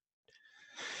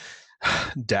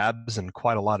dabs in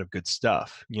quite a lot of good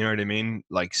stuff, you know what I mean,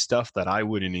 like stuff that I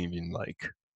wouldn't even like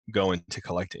go into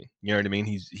collecting, you know what I mean.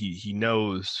 He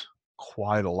knows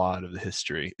quite a lot of the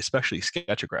history, especially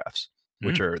sketchographs,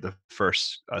 which are the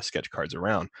first sketch cards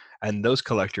around, and those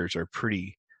collectors are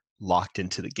pretty locked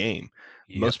into the game.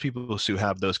 Most people who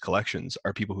have those collections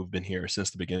are people who've been here since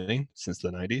the beginning, since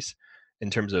the 90s, in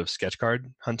terms of sketch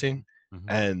card hunting,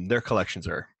 and their collections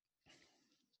are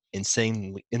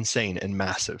insane and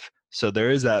massive. So there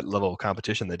is that level of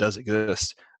competition that does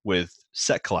exist with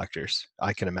set collectors,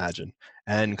 I can imagine,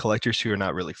 and collectors who are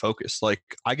not really focused. Like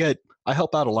I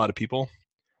help out a lot of people.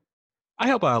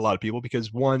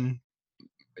 Because one,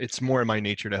 it's more in my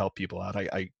nature to help people out.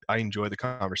 I enjoy the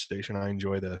conversation. I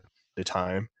enjoy the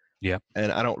time. Yeah.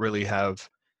 And I don't really have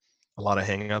a lot of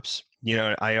hang-ups.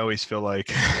 I always feel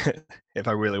like if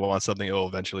I really want something, it will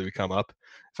eventually come up.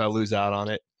 If I lose out on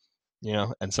it,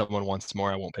 and someone wants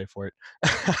more, I won't pay for it.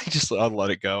 I'll let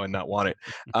it go and not want it.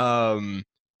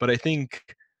 But I think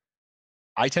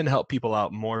I tend to help people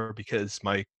out more because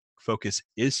my focus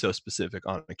is so specific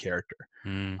on a character.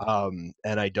 And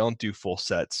I don't do full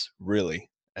sets really.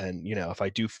 And if I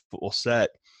do full set,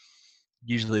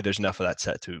 usually there's enough of that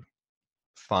set to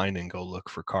find and go look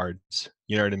for cards.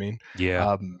 You know what I mean?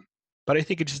 Yeah. But I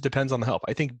think it just depends on the help.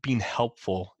 I think being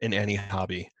helpful in any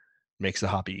hobby makes the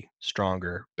hobby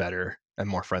stronger, better, and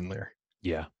more friendlier.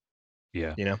 Yeah.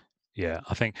 Yeah. Yeah.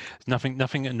 I think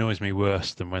nothing annoys me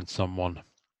worse than when someone,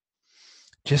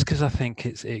 just because I think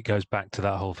it goes back to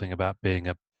that whole thing about being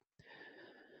a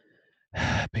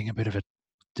bit of a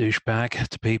douchebag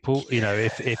to people.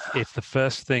 If the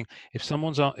first thing, if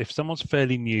someone's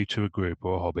fairly new to a group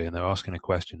or a hobby and they're asking a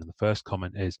question and the first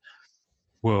comment is,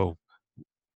 well,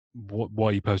 why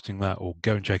are you posting that, or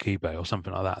go and check eBay or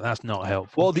something like that, that's not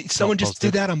helpful. Well, someone just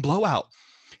did that on Blowout.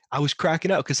 I was cracking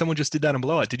out because someone just did that on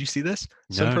Blowout. Did you see this?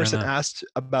 Some person asked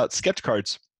about sketch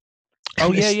cards.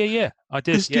 Oh, yeah. I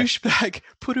did. This douchebag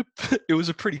it was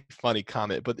a pretty funny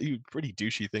comment, but a pretty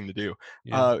douchey thing to do.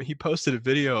 Yeah. He posted a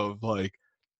video of like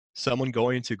someone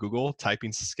going to Google,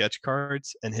 typing sketch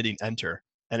cards and hitting enter.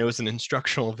 And it was an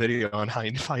instructional video on how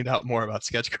you find out more about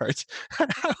sketch cards. And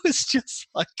I was just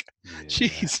like,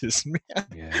 Jesus, man.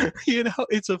 Yeah.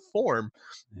 It's a form.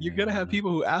 You're going to have people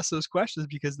who ask those questions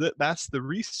because that's the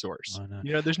resource.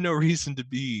 There's no reason to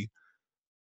be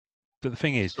But the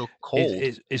thing is, so cold.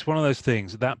 It's one of those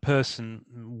things. That person,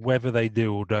 whether they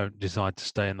do or don't decide to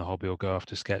stay in the hobby or go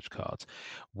after sketch cards,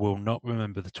 will not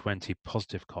remember the 20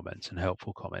 positive comments and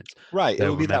helpful comments. Right. They'll it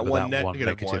will be that one negative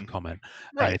negative comment.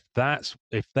 Right. And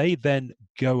if they then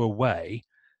go away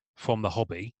from the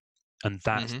hobby, and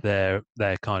that's their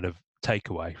kind of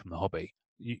takeaway from the hobby,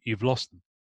 you've lost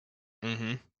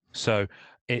them. So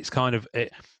it's kind of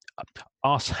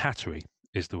arse hattery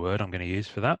is the word I'm going to use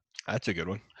for that. That's a good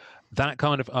one. That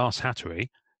kind of arse hattery,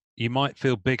 you might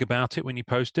feel big about it when you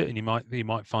post it, and you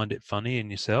might find it funny in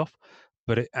yourself,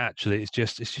 but it's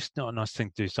just not a nice thing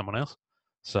to do to someone else.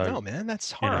 So no, man,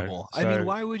 that's horrible. I mean,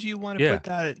 why would you want to put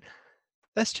that?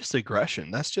 That's just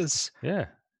aggression. That's just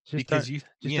because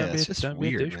it's just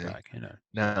weird, man.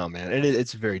 No, man,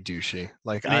 it's very douchey.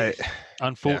 Like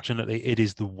unfortunately, it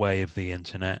is the way of the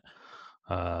internet,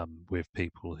 with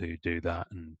people who do that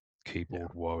and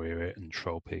keyboard warrior it and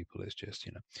troll people. It's just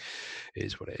it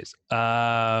is what it is.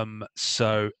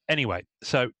 So anyway,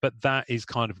 but that is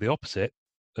kind of the opposite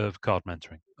of card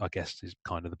mentoring, I guess, is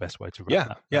kind of the best way to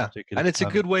wrap that. And it's a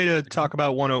good way to talk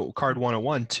about card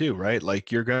 101 too, right?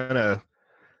 Like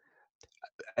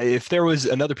if there was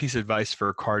another piece of advice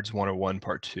for cards 101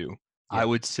 part 2, I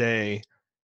would say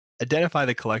identify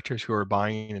the collectors who are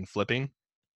buying and flipping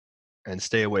and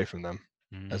stay away from them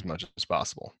as much as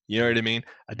possible. You know what I mean?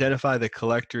 Identify the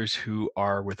collectors who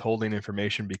are withholding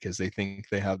information because they think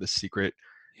they have the secret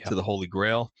to the Holy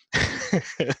Grail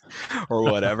or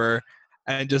whatever,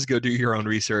 and just go do your own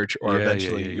research, or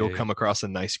eventually you'll come across a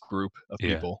nice group of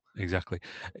people. Exactly.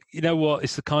 You know what?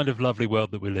 It's the kind of lovely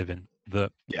world that we live in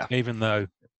that even though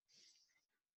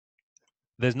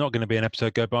there's not going to be an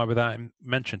episode go by without him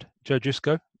mentioned. Joe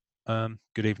Jusko,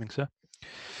 good evening, sir.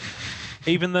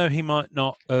 Even though he might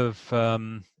not have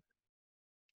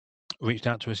reached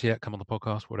out to us yet, come on the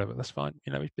podcast, whatever, that's fine.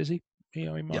 He's busy. He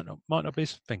might not be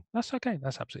his thing. That's okay.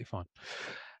 That's absolutely fine.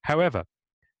 However,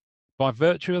 by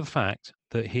virtue of the fact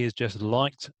that he has just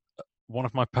liked one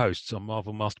of my posts on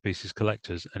Marvel Masterpieces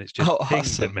Collectors, and it's just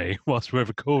pinged at me whilst we're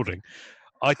recording,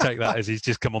 I take that as he's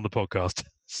just come on the podcast.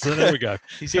 So there we go.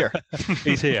 He's here.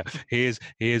 He's here. He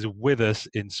is with us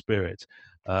in spirit.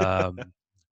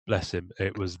 Bless him.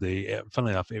 It was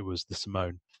funnily enough, it was the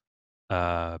Simone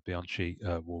Bianchi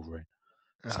Wolverine.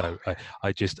 So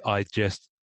I just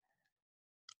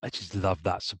love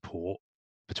that support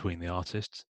between the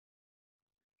artists.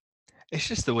 It's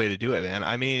just the way to do it, man.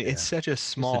 I mean, it's such a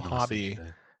small hobby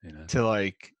to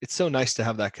like, it's so nice to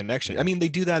have that connection. I mean, they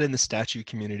do that in the statue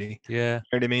community. Yeah. You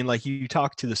know what I mean? Like you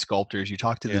talk to the sculptors, you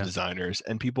talk to the designers,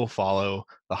 and people follow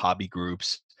the hobby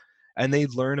groups. And they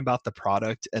learn about the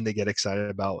product and they get excited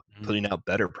about putting out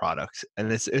better products.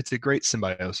 And it's a great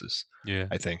symbiosis,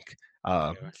 I think,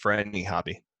 for any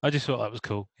hobby. I just thought that was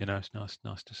cool. It's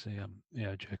nice to see.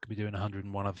 Joe could be doing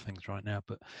 101 other things right now,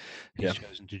 but he's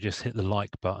chosen to just hit the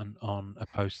like button on a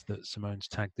post that Simone's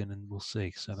tagged in, and we'll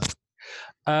see. So,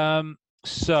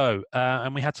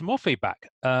 and we had some more feedback.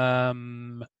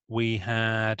 We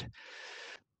had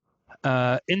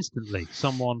instantly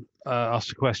someone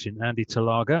asked a question. Andy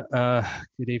Talaga.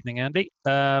 Good evening, Andy.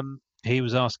 He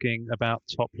was asking about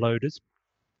top loaders.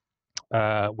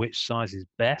 which size is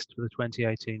best for the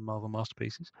 2018 Marvel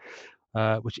Masterpieces,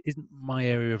 which isn't my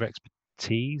area of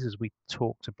expertise, as we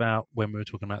talked about when we were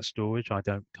talking about storage. I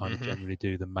don't kind of generally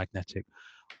do the magnetic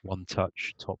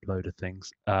one-touch top loader things.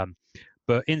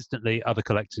 But instantly, other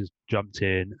collectors jumped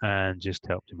in and just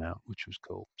helped him out, which was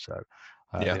cool. So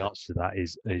the answer to that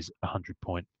is 100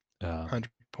 point. 100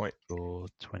 point for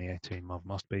 2018 Marvel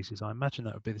Masterpieces. I imagine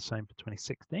that would be the same for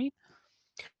 2016.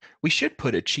 We should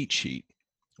put a cheat sheet.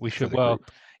 We should. Well,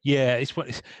 yeah, it's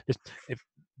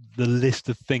the list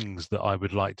of things that I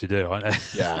would like to do.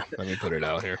 Yeah, let me put it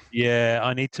out here. Yeah,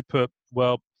 I need to put,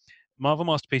 Marvel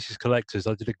Masterpieces collectors,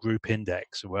 I did a group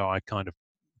index where I kind of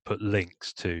put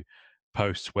links to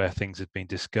posts where things had been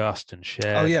discussed and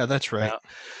shared. Oh yeah, that's right.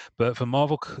 But for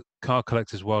Marvel card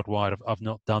collectors worldwide, I've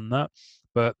not done that.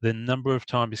 But the number of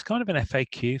times, it's kind of an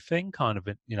FAQ thing, kind of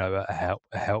a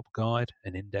help guide,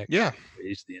 an index. Yeah,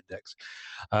 it is the index,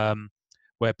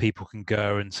 where people can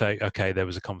go and say, okay, there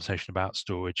was a conversation about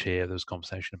storage here, there was a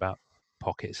conversation about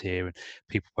pockets here, and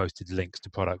people posted links to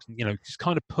products, and just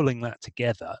kind of pulling that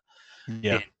together.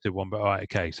 Yeah. Into one, but all right,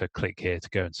 okay, so click here to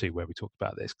go and see where we talked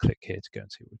about this. Click here to go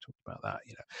and see where we talked about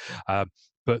that.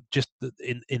 But just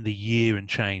in the year and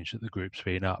change that the group's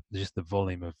been up, just the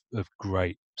volume of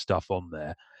great stuff on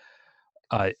there.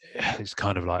 It's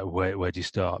kind of like where do you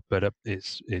start? But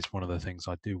it's one of the things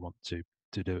I do want to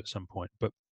do at some point.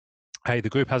 But hey, the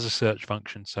group has a search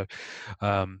function, so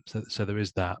there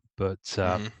is that. But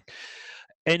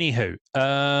anywho,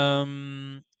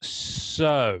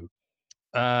 so.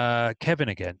 Kevin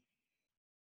again.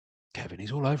 Kevin,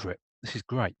 he's all over it. This is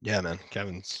great. Yeah, man.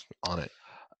 Kevin's on it.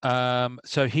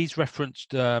 So he's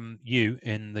referenced you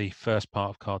in the first part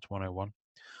of Cards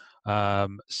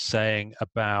 101, saying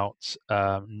about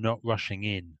not rushing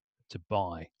in to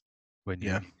buy when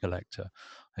you're a new collector.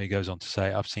 He goes on to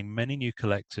say, I've seen many new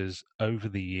collectors over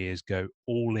the years go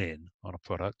all in on a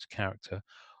product, character,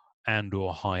 and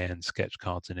or high-end sketch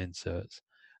cards and inserts,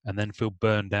 and then feel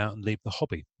burned out and leave the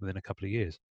hobby within a couple of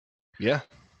years. Yeah.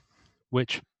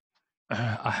 Which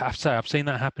I have to say, I've seen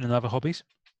that happen in other hobbies.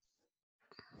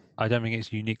 I don't think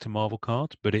it's unique to Marvel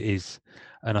cards, but it is.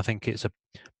 And I think it's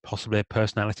possibly a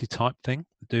personality type thing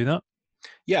to do that.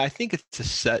 Yeah, I think it's a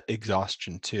set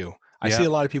exhaustion too. I see a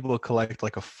lot of people collect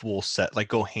like a full set, like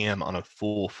go ham on a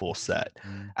full set.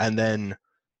 And then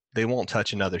they won't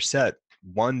touch another set.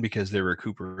 One, because they're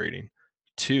recuperating.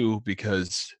 Two,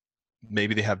 because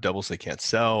maybe they have doubles they can't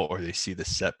sell, or they see the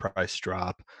set price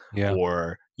drop,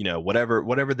 or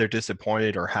whatever they're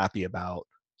disappointed or happy about.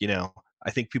 I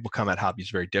think people come at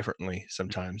hobbies very differently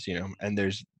sometimes, and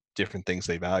there's different things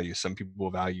they value. Some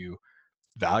people value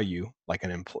like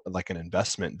an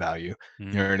investment value.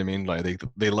 You know what I mean? Like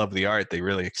they love the art, they're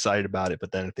really excited about it,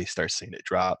 but then if they start seeing it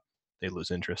drop, they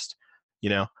lose interest.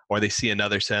 Or they see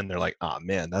another set and they're like, oh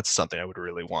man, that's something I would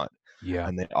really want. Yeah.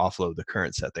 And they offload the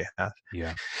current set they have.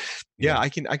 Yeah. I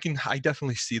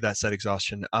definitely see that set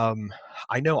exhaustion.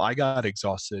 I know I got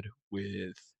exhausted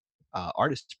with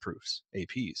artist proofs,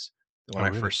 APs. When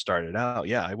I first started out.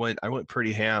 Yeah, I went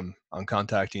pretty ham on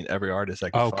contacting every artist I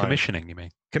could find. Commissioning, you mean?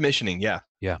 Commissioning, yeah.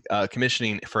 Yeah.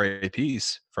 Commissioning for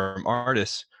APs from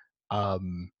artists.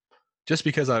 Just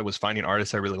because I was finding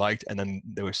artists I really liked, and then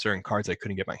there were certain cards I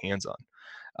couldn't get my hands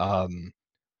on.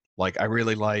 Like I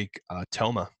really like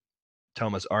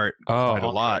Toma's art quite a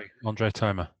lot. Andre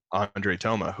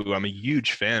Toma, who I'm a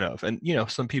huge fan of. And,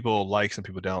 some people like, some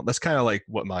people don't. That's kind of like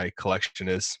what my collection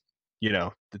is.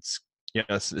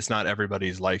 It's not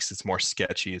everybody's likes. It's more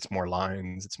sketchy. It's more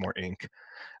lines. It's more ink.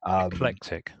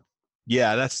 Eclectic.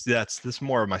 Yeah, that's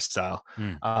more of my style.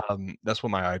 That's what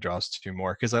my eye draws to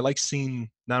more, because I like seeing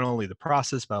not only the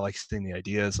process, but I like seeing the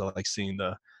ideas.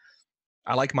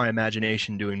 I like my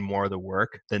imagination doing more of the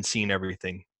work than seeing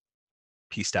everything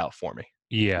pieced out for me.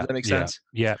 Yeah. Does that make sense?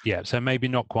 Yeah. So maybe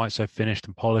not quite so finished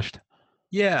and polished.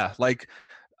 Yeah, like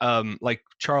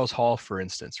Charles Hall, for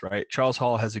instance, right? Charles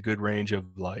Hall has a good range of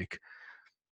like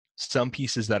some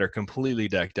pieces that are completely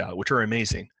decked out, which are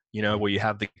amazing. Where you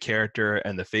have the character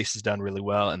and the face is done really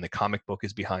well and the comic book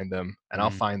is behind them, and I'll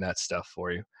find that stuff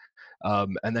for you.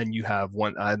 And then you have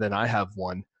one, then I have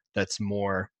one that's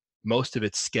most of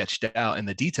it's sketched out and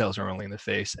the details are only in the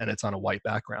face and it's on a white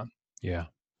background. Yeah.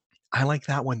 I like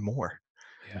that one more.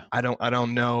 Yeah. I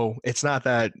don't know. It's not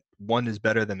that one is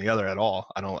better than the other at all.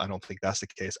 I don't think that's the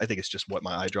case. I think it's just what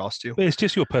my eye draws to. But it's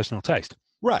just your personal taste.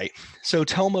 Right. So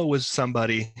Toma was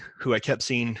somebody who I kept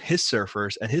seeing his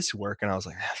surfers and his work, and I was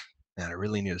like, man, I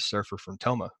really need a surfer from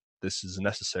Toma. This is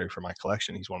necessary for my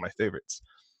collection. He's one of my favorites.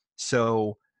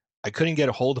 So I couldn't get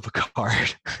a hold of a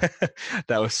card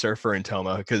that was Surfer and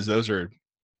Toma, because those were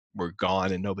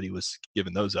gone and nobody was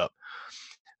giving those up.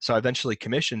 So I eventually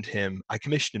commissioned him. I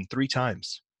commissioned him 3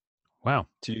 times. Wow.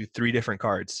 To do 3 different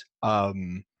cards.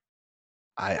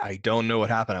 I don't know what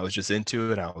happened. I was just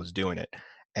into it. I was doing it.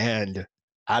 And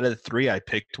out of the 3, I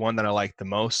picked one that I liked the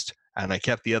most, and I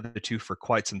kept the other 2 for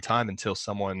quite some time until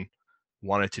someone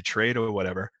wanted to trade or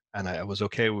whatever. And I was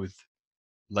okay with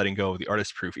letting go of the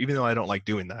artist proof, even though I don't like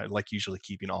doing that. I like usually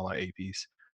keeping all my APs.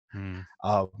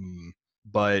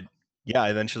 But yeah, I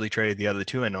eventually traded the other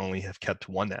 2 and only have kept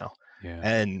 1 now. Yeah.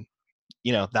 And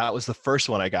that was the first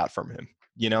one I got from him.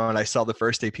 And I saw the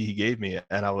first AP he gave me,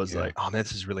 and I was like, oh man,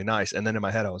 this is really nice. And then in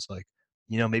my head, I was like,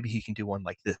 maybe he can do one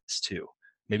like this too.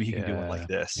 Maybe he can do one like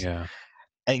this. Yeah.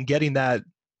 And getting that,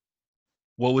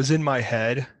 what was in my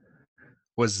head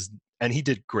was, and he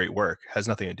did great work, has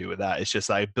nothing to do with that. It's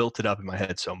just I built it up in my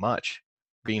head so much,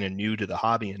 being new to the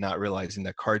hobby and not realizing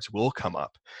that cards will come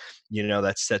up,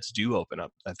 that sets do open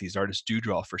up, that these artists do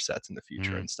draw for sets in the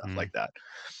future and stuff like that.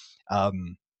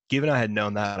 Given I had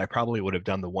known that, I probably would have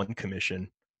done the 1 commission,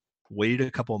 waited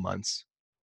a couple of months,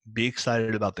 be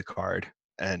excited about the card,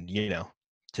 and,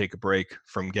 take a break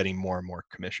from getting more and more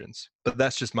commissions. But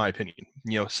that's just my opinion.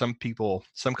 Some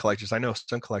collectors, I know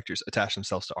some collectors attach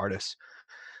themselves to artists.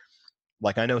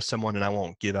 Like I know someone, and I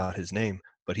won't give out his name,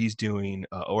 but he's doing,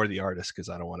 or the artist, because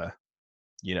I don't want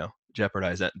to,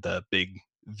 jeopardize the big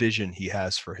vision he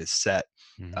has for his set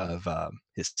of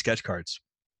his sketch cards.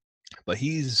 But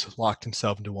he's locked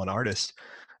himself into one artist,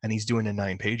 and he's doing a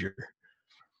 9-pager.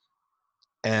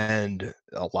 And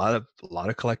a lot of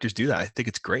collectors do that. I think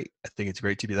it's great. I think it's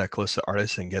great to be that close to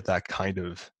artists and get that kind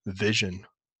of vision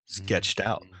sketched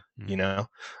out.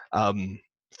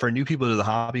 For new people to the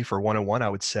hobby, for 101, I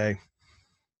would say,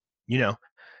 if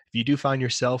you do find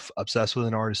yourself obsessed with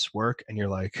an artist's work and you're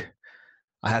like,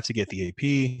 I have to get the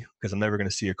AP because I'm never going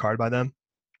to see a card by them,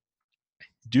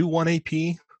 do 1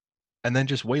 AP and then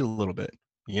just wait a little bit.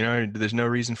 There's no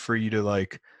reason for you to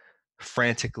like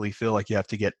frantically feel like you have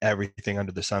to get everything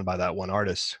under the sun by that one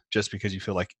artist just because you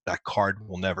feel like that card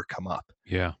will never come up.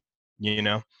 Yeah.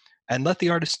 And let the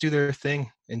artists do their thing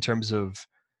in terms of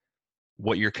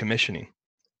what you're commissioning.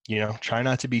 Try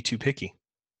not to be too picky.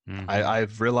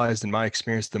 I've realized in my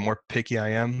experience, the more picky I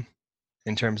am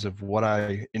in terms of what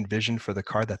I envision for the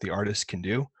card that the artist can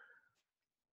do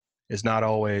is not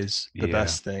always the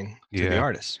best thing to the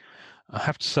artist. I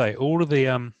have to say, all of the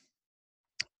in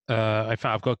fact,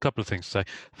 I've got a couple of things to say.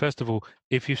 First of all,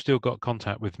 if you've still got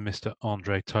contact with Mr.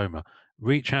 Andre Thoma,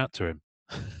 reach out to him.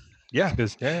 Yeah,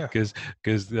 because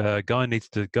Guy needs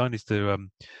to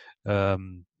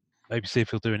maybe see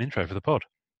if he'll do an intro for the pod.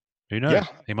 Who knows? Yeah,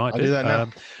 he might do that now.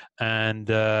 And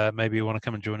maybe you want to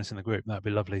come and join us in the group. That'd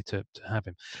be lovely to have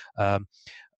him.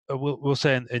 We'll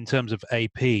say in terms of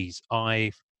APs,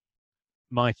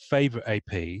 my favorite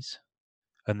APs,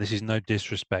 and this is no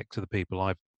disrespect to the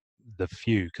people the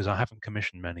few, because I haven't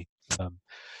commissioned many.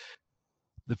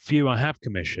 The few I have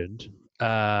commissioned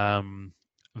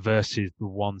versus the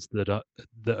ones that are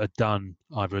done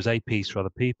either as APs for other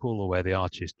people or where the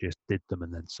artist just did them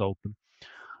and then sold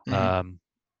them.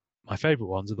 My favorite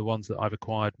ones are the ones that I've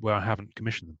acquired where I haven't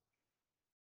commissioned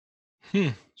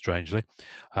them. Strangely,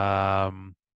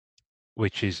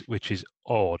 which is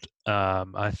odd.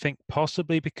 I think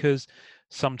possibly because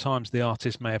sometimes the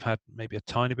artist may have had maybe a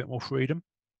tiny bit more freedom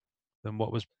than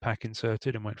what was pack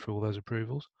inserted and went through all those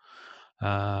approvals,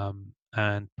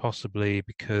 and possibly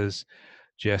because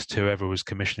just whoever was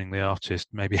commissioning the artist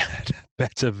maybe had a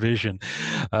better vision.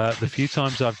 The few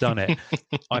times I've done it,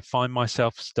 I find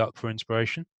myself stuck for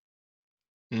inspiration.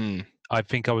 I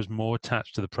think I was more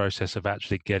attached to the process of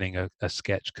actually getting a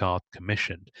sketch card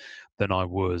commissioned than I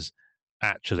was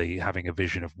actually having a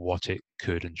vision of what it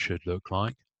could and should look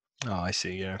like. Oh, I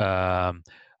see. Yeah.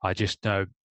 I just know.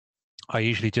 I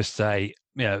usually just say,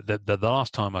 the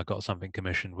last time I got something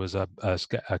commissioned was a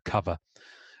cover,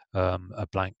 a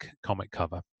blank comic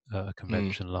cover, a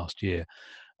convention last year,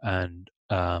 and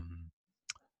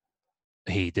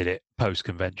he did it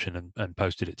post-convention and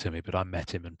posted it to me, but I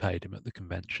met him and paid him at the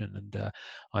convention, and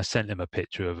I sent him a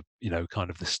picture of kind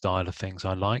of the style of things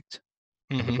I liked,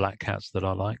 the black cats that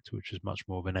I liked, which was much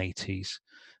more of an 80s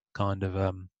kind of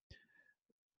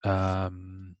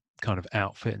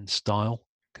outfit and style,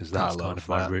 because that's kind of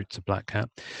my route to Black Cat.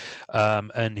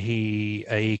 And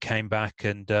he came back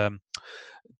and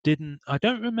I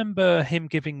don't remember him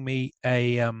giving me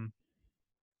a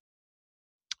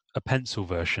pencil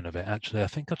version of it. Actually, I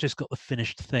think I just got the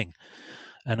finished thing,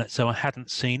 and so I hadn't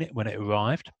seen it when it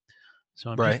arrived.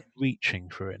 So I'm just reaching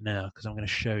for it now because I'm going to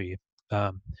show you.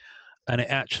 And it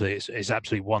actually it's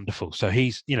absolutely wonderful. So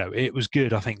he's, it was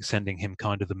good, I think, sending him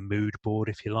kind of the mood board,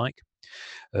 if you like.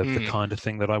 of the kind of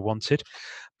thing that I wanted.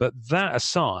 But that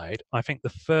aside, I think the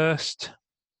first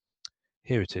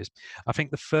AP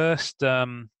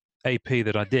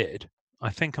that I did, I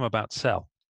think I'm about to sell.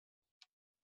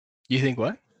 You think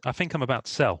what? I think I'm about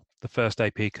to sell the first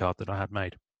AP card that I had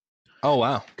made. Oh,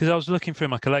 wow. Because I was looking through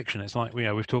my collection. It's like,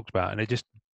 we've talked about, and it just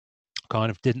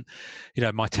kind of didn't,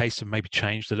 my tastes have maybe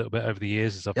changed a little bit over the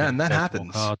years as I've and that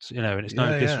happens. Cards, and it's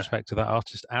no disrespect to that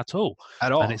artist at all.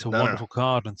 And it's a wonderful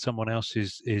card, and someone else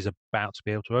is about to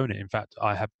be able to own it. In fact,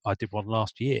 I did one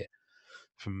last year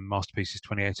from Masterpieces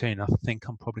 2018. I think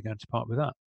I'm probably going to part with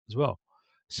that as well,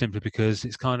 simply because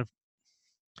it's kind of,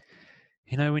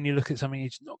 when you look at something, you're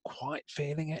just not quite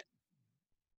feeling it.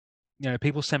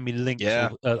 People send me links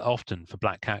often for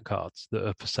Black Cat cards that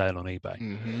are for sale on eBay.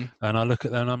 Mm-hmm. And I look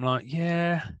at them and I'm like,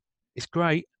 yeah, it's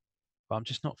great, but I'm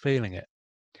just not feeling it.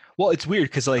 Well, it's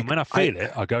weird because when I feel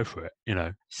it, I go for it,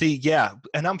 See, yeah.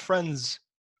 And I'm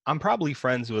probably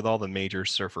friends with all the major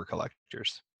surfer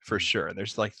collectors for sure.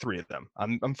 There's like 3 of them.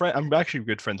 I'm actually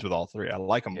good friends with all 3. I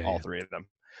like them, all 3 of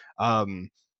them.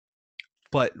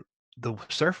 But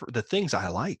the things I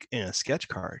like in a sketch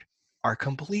card are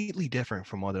completely different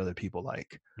from what other people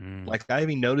like. Like I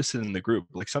even noticed it in the group.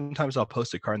 Like sometimes I'll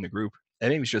post a card in the group,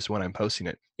 and maybe it's just when I'm posting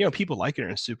it. People like it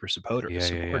and are super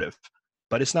supportive,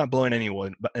 but it's not blowing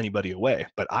anybody away.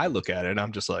 But I look at it and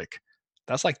I'm just like,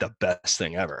 that's like the best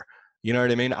thing ever. You know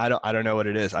what I mean? I don't know what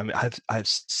it is. I mean, I have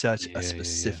such a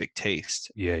specific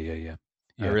taste. Yeah.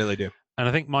 I really do. And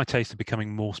I think my tastes are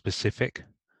becoming more specific.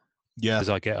 As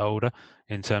I get older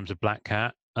in terms of Black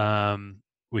Cat.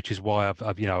 Which is why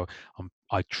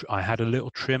I had a little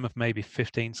trim of maybe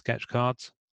 15 sketch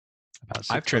cards about 6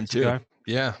 I've trimmed months ago. Too.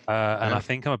 Yeah. And I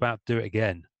think I'm about to do it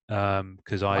again.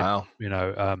 Because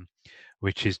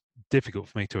which is difficult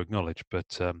for me to acknowledge, but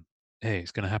hey,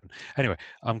 it's going to happen. Anyway,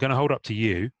 I'm going to hold up to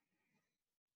you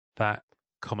that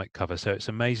comic cover. So it's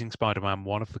Amazing Spider-Man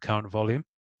 1 of the current volume.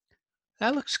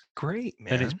 That looks great,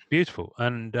 man. And it's beautiful.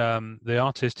 And the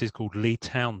artist is called Lee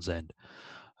Townsend.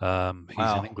 He's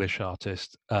an English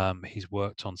artist. He's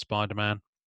worked on Spider-Man.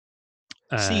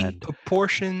 See,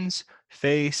 proportions,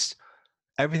 face,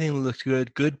 everything looks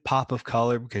good. Good pop of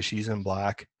color because she's in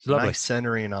black. Nice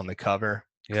centering on the cover.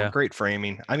 Yeah. Great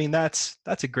framing. I mean, that's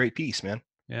a great piece, man.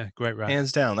 Yeah, great rack.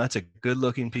 Hands down, that's a good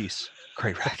looking piece.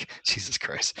 Great rack. Jesus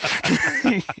Christ.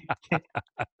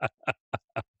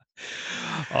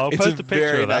 I'll post a picture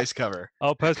very of that. Nice cover.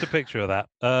 I'll post a picture of that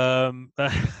on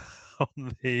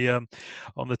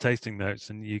the tasting notes,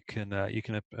 and you can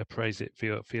appraise it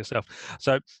for yourself.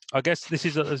 So I guess this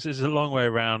is a long way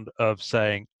around of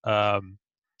saying,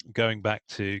 going back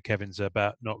to Kevin's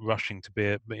about not rushing to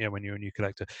be when you're a new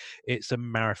collector. It's a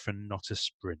marathon, not a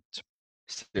sprint.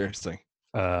 Seriously.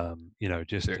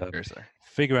 Seriously.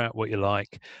 Figure out what you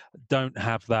like. Don't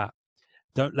let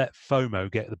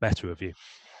FOMO get the better of you.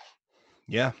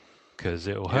 Yeah, because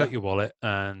it'll hurt your wallet,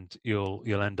 and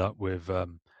you'll end up with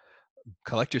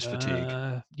collector's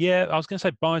fatigue. Yeah, I was going to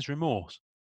say buyer's remorse.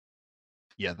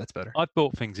 Yeah, that's better. I've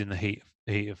bought things in the heat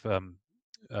of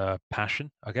passion,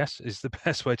 I guess is the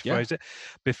best way to phrase it,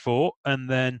 before, and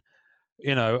then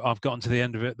I've gotten to the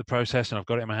end of it, the process, and I've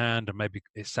got it in my hand, and maybe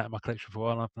it's sat in my collection for a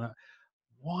while, and I'm like,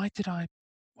 why did I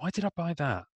buy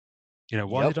that?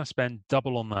 Why did I spend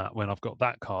double on that when I've got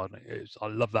that card? I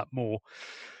love that more.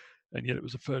 And yet it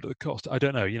was a third of the cost. I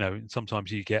don't know,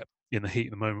 sometimes you get in the heat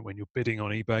of the moment when you're bidding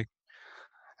on eBay.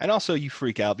 And also you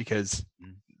freak out because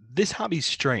this hobby's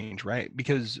strange, right?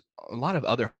 Because a lot of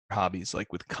other hobbies,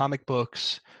 like with comic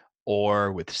books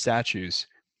or with statues,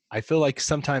 I feel like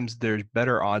sometimes there's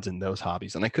better odds in those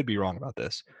hobbies, and I could be wrong about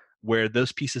this, where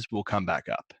those pieces will come back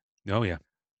up. Oh, yeah.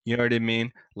 You know what I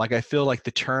mean? Like, I feel like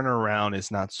the turnaround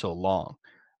is not so long.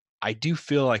 I do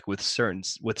feel like with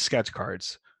sketch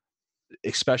cards,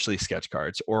 especially sketch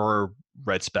cards or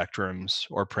red spectrums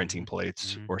or printing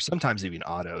plates or sometimes even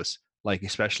autos, like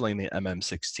especially in the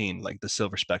MM16, like the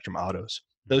silver spectrum autos,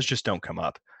 those just don't come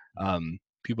up.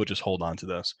 People just hold on to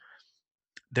those.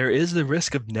 There is the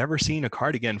risk of never seeing a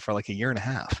card again for like a year and a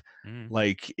half.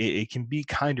 Like it can be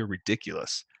kind of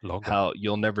ridiculous how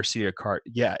you'll never see a card.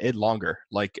 Yeah, longer.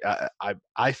 Like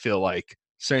I feel like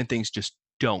certain things just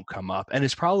don't come up, and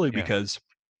it's probably because,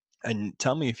 and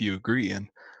tell me if you agree, and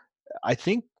I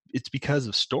think it's because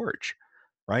of storage,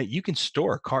 right? You can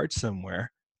store a card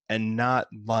somewhere and not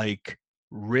like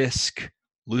risk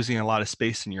losing a lot of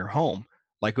space in your home.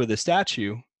 Like with a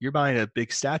statue, you're buying a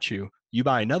big statue, you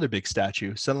buy another big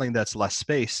statue, suddenly that's less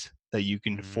space that you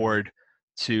can afford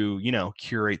to,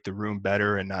 curate the room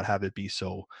better and not have it be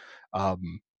so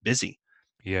busy.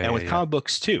 Yeah. And with comic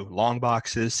books too, long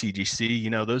boxes,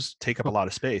 CGC, those take up a lot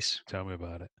of space. Tell me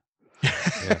about it.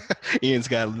 Yeah. Ian's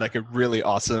got like a really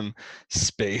awesome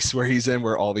space where he's in,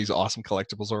 where all these awesome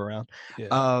collectibles are around.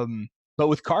 Yeah. But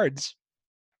with cards,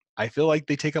 I feel like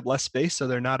they take up less space, so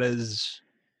they're not as,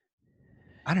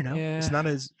 I don't know. It's Yeah, not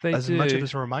as they much of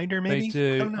do. a reminder, They maybe. I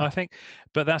do. don't know. I think,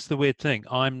 but that's the weird thing.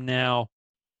 I'm now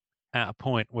at a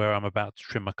point where I'm about to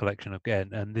trim my collection again,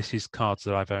 and this is cards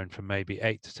that I've owned for maybe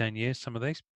 8 to 10 years. Some of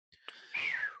these,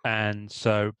 and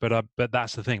so, but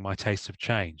that's the thing. My tastes have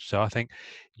changed. So I think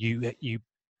you,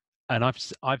 and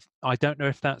I don't know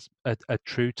if that's a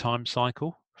true time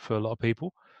cycle for a lot of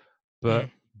people, but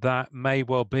that may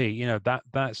well be.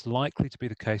 That's likely to be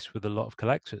the case with a lot of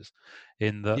collectors,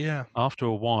 in that Yeah. after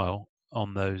a while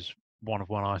on those one of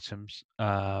one items,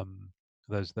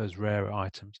 those rare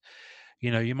items,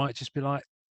 you might just be like,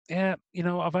 yeah,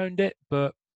 I've owned it,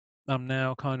 but I'm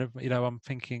now kind of, I'm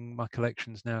thinking my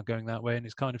collection's now going that way, and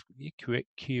it's kind of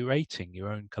curating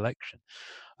your own collection.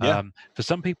 Yeah. For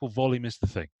some people, volume is the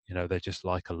thing. They just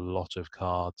like a lot of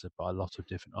cards by a lot of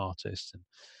different artists, and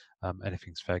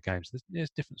anything's fair games. There's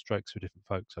different strokes for different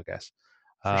folks, I guess.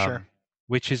 For sure.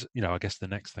 Which is, I guess the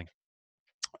next thing.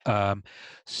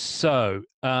 So,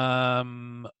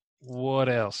 what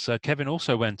else? So Kevin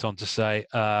also went on to say,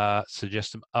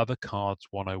 suggest some other Cards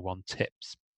 101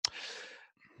 tips.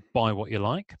 Buy what you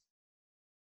like.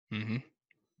 Mm-hmm.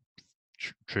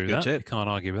 True Good that. You tip. can't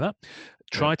argue with that.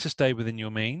 Try to stay within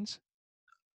your means.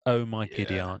 Oh my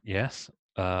giddy aunt, yes.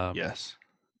 Yes.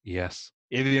 Yes.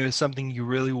 If it is something you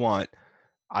really want,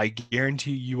 I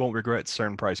guarantee you won't regret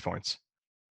certain price points.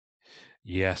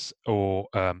 Yes. Or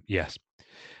yes.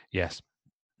 Yes.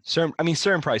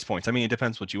 Certain price points. It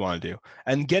depends what you want to do.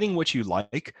 And getting what you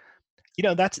like,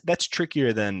 that's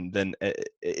trickier than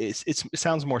it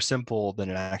sounds more simple than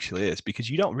it actually is, because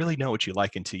you don't really know what you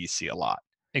like until you see a lot.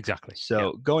 Exactly.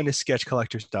 So going to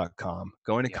sketchcollectors.com,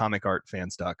 going to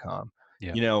comicartfans.com,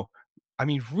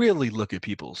 really look at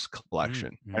people's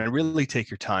collection and really take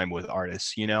your time with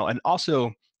artists, and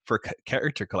also for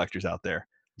character collectors out there.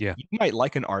 Yeah. You might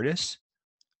like an artist,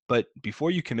 but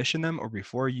before you commission them or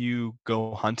before you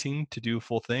go hunting to do a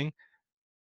full thing,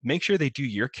 make sure they do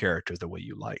your character the way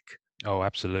you like. Oh,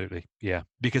 absolutely. Yeah.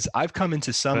 Because I've come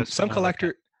into some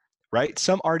collector, right?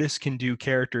 Some artists can do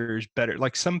characters better.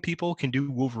 Like some people can do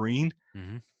Wolverine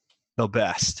the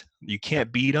best. You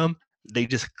can't beat them. They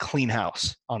just clean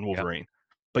house on Wolverine.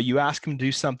 But you ask them to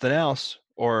do something else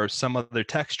or some other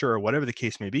texture or whatever the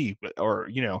case may be, or,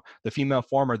 the female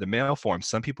form or the male form.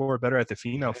 Some people are better at the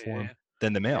female form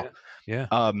than the male. Yeah.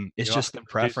 It's just the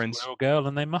preference. Little girl,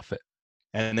 and they muff it.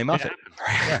 And they muff it.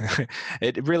 Right?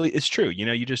 It really is true.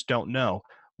 You just don't know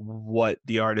what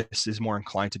the artist is more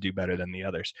inclined to do better than the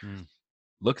others.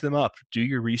 Look them up, do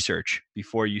your research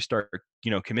before you start,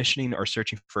 commissioning or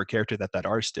searching for a character that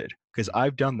artist did. Because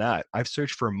I've done that. I've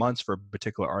searched for months for a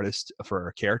particular artist for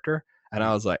a character, and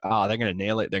I was like, they're going to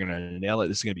nail it. They're going to nail it.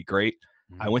 This is going to be great.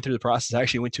 I went through the process. I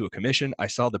actually went to a commission. I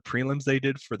saw the prelims they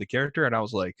did for the character, and I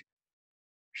was like,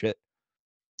 shit,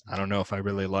 I don't know if I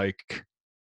really like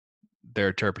their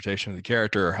interpretation of the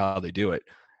character or how they do it.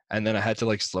 And then I had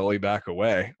to slowly back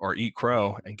away or eat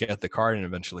crow and get the card and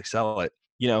eventually sell it,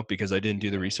 because I didn't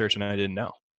do the research and I didn't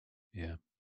know. Yeah.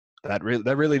 That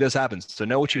really does happen. So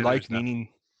know what you like, meaning,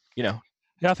 Yeah,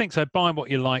 I think so. Buying what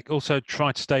you like. Also,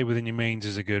 try to stay within your means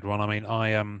is a good one.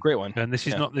 Great one. And this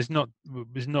is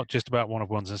not just about one of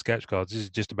ones and sketch cards. This is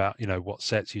just about what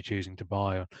sets you're choosing to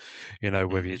buy, or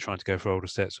whether you're trying to go for older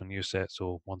sets or new sets,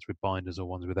 or ones with binders or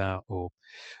ones without, or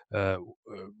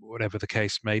whatever the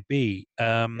case may be.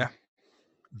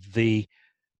 The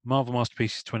Marvel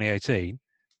Masterpieces 2018,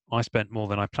 I spent more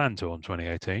than I planned to on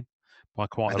 2018 by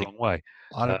quite a long way.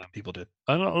 A lot of people did.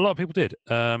 A lot of people did.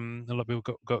 A lot of people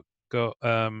got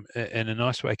in a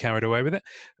nice way carried away with it.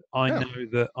 I know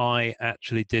that I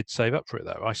actually did save up for it,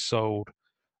 though. I sold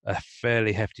a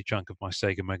fairly hefty chunk of my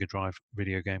Sega Mega Drive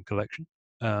video game collection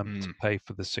to pay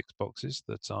for the 6 boxes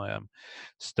that I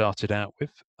started out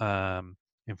with.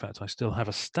 In fact, I still have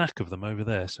a stack of them over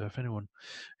there. So if anyone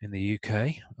in the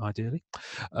UK, ideally,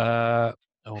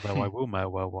 although I will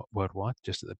mail worldwide,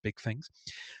 just at the big things,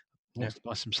 wants to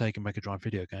buy some Sega Mega Drive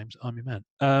video games, I'm your man.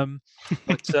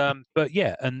 But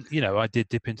yeah, and I did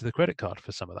dip into the credit card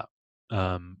for some of that,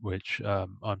 which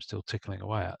I'm still tickling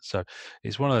away at. So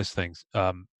it's one of those things.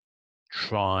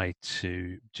 Try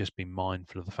to just be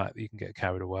mindful of the fact that you can get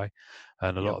carried away,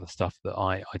 and a lot of the stuff that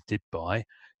I did buy,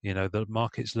 the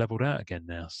market's leveled out again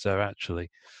now. So actually,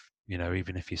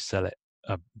 even if you sell it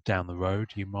down the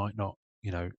road, you might not,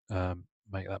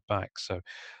 make that back. So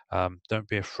don't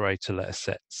be afraid to let a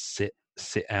set sit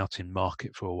out in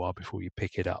market for a while before you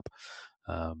pick it up.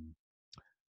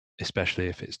 especially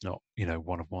if it's not,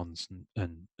 one of ones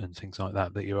and things like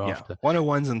that you're after.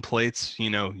 101s and plates, you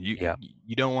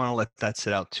don't want to let that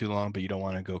sit out too long, but you don't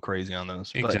want to go crazy on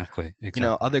those. Exactly.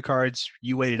 But, other cards,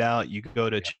 you wait it out. You go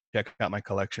to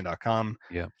checkoutmycollection.com.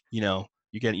 Yeah.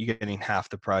 You're getting half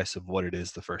the price of what it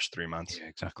is the first 3 months. Yeah,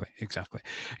 exactly.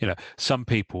 Some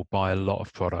people buy a lot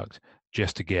of product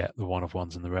just to get the one of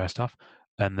ones and the rare stuff,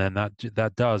 and then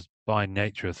that does, by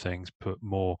nature of things, put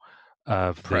more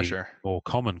of pressure, the more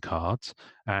common cards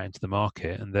out into the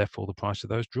market, and therefore the price of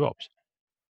those drops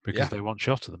because they want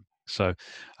shot of them. So,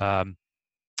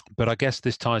 but I guess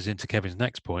this ties into Kevin's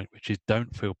next point, which is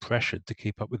don't feel pressured to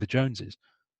keep up with the Joneses.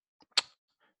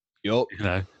 Yep.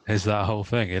 Is that whole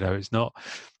thing.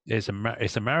 It's a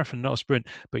marathon, not a sprint.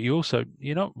 But you're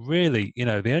not really,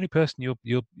 the only person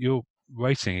you're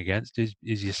racing against is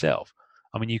yourself.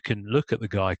 I mean, you can look at the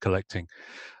guy collecting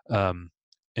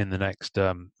in the next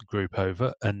group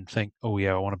over and think, oh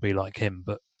yeah, I want to be like him.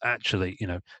 But actually,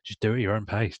 just do it at your own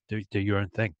pace. Do your own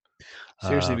thing.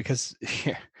 Seriously, because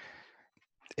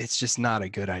it's just not a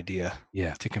good idea.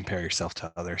 Yeah. To compare yourself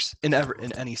to others in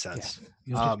any sense.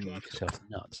 You'll just drive yourself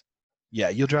nuts. Yeah,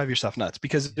 you'll drive yourself nuts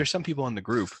because there's some people in the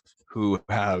group who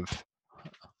have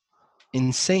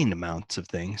insane amounts of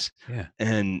things. Yeah.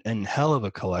 And hell of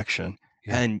a collection.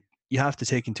 Yeah. And you have to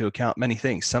take into account many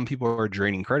things. Some people are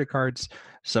draining credit cards.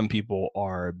 Some people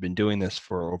are been doing this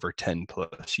for over 10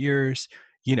 plus years.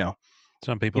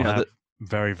 Some people have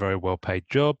very, very well paid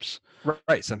jobs.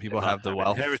 Right. Some people have the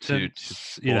wealth to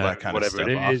pull that kind of stuff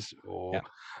off. Or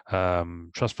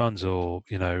trust funds, or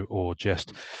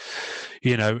just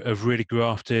have really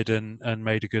grafted and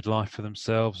made a good life for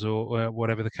themselves, or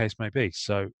whatever the case may be.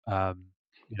 So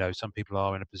some people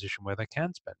are in a position where they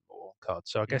can spend more on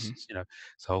cards. So I guess it's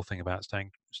it's the whole thing about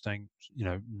staying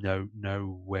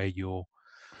know where your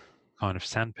kind of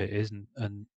sandpit is,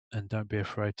 and don't be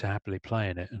afraid to happily play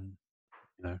in it, and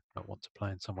not want to play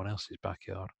in someone else's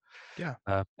backyard. Yeah.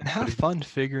 And have fun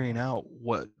figuring out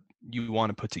what you want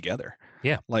to put together.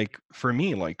 Yeah. Like for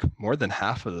me, more than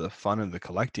half of the fun of the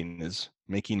collecting is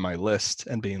making my list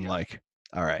and being like,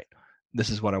 all right, this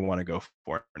is what I want to go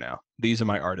for now. These are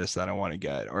my artists that I want to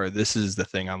get, or this is the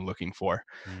thing I'm looking for.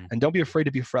 And don't be afraid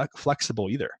to be flexible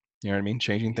either. You know what I mean?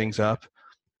 Changing things up,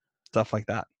 stuff like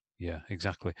that. Yeah,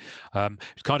 exactly.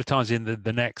 It kind of ties in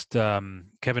the next.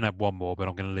 Kevin had one more, but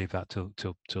I'm going to leave that till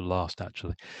last.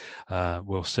 Actually,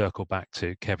 we'll circle back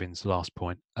to Kevin's last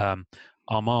point.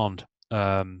 Armand,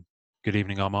 good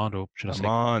evening, Armand, or should I say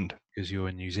Armand, because you're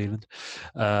in New Zealand.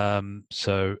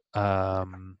 So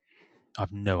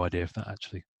I've no idea if that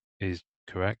actually is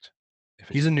correct.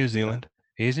 He's in New Zealand.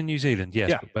 He is in New Zealand,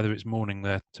 yes. Yeah. But whether it's morning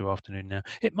there to afternoon now,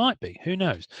 it might be. Who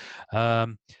knows?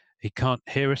 He can't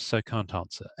hear us, so can't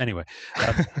answer. Anyway,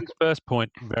 his first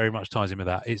point very much ties in with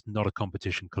that. It's not a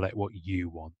competition. Collect what you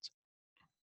want,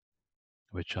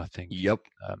 which I think,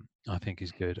 I think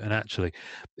is good. And actually,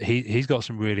 he's got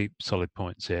some really solid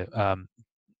points here.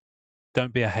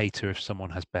 Don't be a hater if someone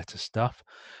has better stuff.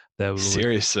 There will always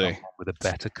be someone with a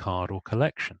better card or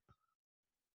collection.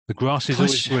 The grass is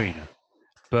always greener,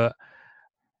 but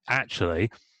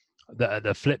actually,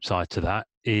 the flip side to that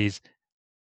is,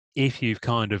 if you've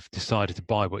kind of decided to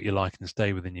buy what you like and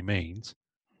stay within your means,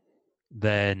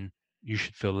 then you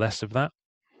should feel less of that.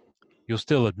 You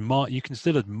can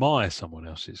still admire someone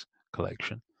else's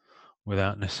collection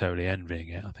without necessarily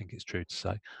envying it. I think it's true to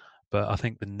say. But I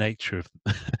think the nature of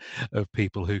of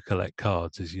people who collect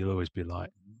cards is you'll always be like,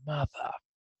 mother.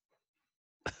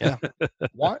 Yeah.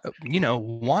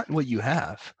 Want what you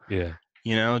have. Yeah.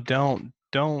 Don't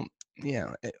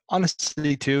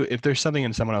honestly too, if there's something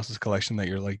in someone else's collection that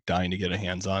you're like dying to get a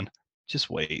hands on, just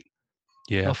wait.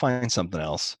 Yeah. They'll find something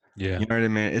else. Yeah. You know what I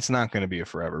mean? It's not going to be a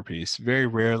forever piece. Very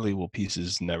rarely will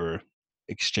pieces never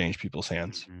exchange people's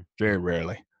hands. Very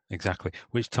rarely. Exactly.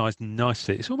 Which ties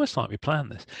nicely. It's almost like we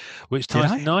planned this. Which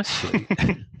ties nicely.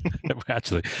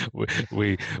 Actually,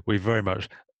 we very much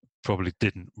probably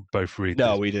didn't both read.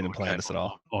 No, we didn't plan this at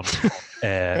all. On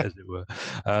air, as it were.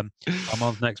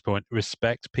 Armand's next point: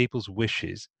 respect people's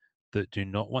wishes that do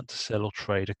not want to sell or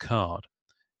trade a card.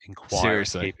 Inquire.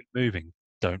 Seriously. Keep it moving.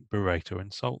 Don't berate or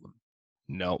insult them.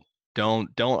 No, don't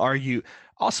argue.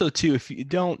 Also, too, if you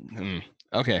don't,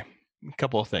 okay, a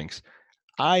couple of things.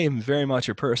 I am very much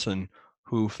a person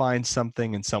who finds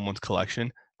something in someone's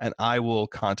collection, and I will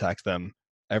contact them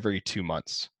every 2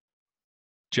 months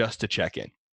just to check in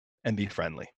and be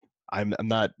friendly. I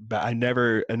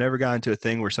never got into a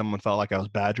thing where someone felt like I was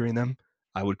badgering them.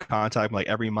 I would contact them like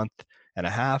every month and a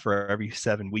half or every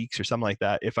 7 weeks or something like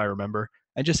that, if I remember,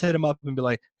 and just hit them up and be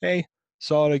like, hey,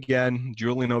 saw it again,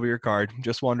 drooling over your card.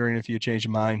 Just wondering if you changed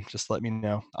your mind. Just let me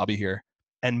know. I'll be here.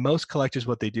 And most collectors,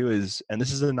 what they do is, and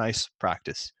this is a nice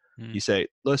practice, you say,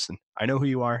 listen, I know who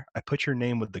you are. I put your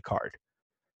name with the card.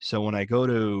 So when I go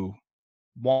to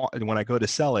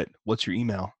sell it, what's your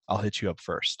email? I'll hit you up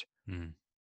first.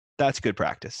 That's good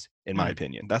practice, in my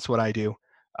opinion. That's what I do.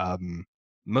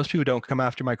 Most people don't come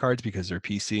after my cards because they're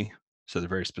PC, so they're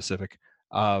very specific.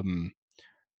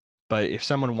 But if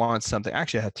someone wants something,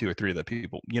 actually I have 2 or 3 of the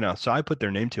people, so I put their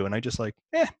name to it, and I just like,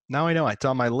 now I know. It's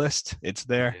on my list. It's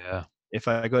there. Yeah. If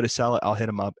I go to sell it, I'll hit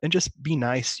them up and just be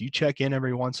nice. You check in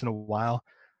every once in a while.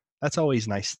 That's always a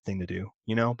nice thing to do,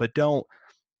 but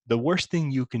the worst thing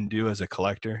you can do as a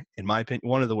collector, in my opinion,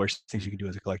 one of the worst things you can do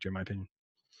as a collector, in my opinion,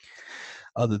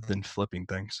 other than flipping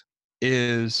things,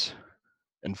 and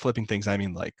flipping things, I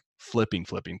mean like flipping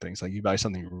things. Like you buy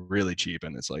something really cheap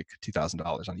and it's like $2,000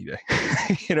 on eBay.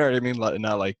 You know what I mean?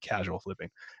 Not like casual flipping.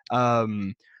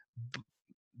 The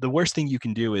worst thing you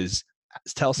can do is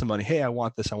tell somebody, hey, I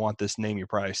want this, name your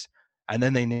price. And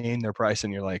then they name their price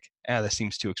and you're like, that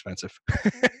seems too expensive.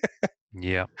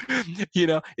 Yeah.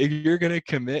 If you're going to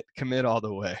commit all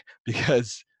the way,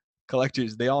 because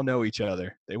collectors, they all know each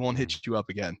other. They won't hit you up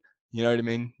again. You know what I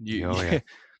mean?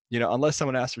 Unless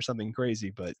someone asks for something crazy,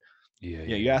 but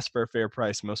you ask for a fair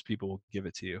price, most people will give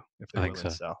it to you if they're willing to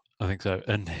sell. I think so.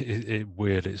 And it's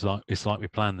weird. It's like we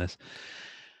planned this.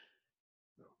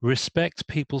 Respect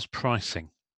people's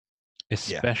pricing,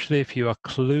 especially if you are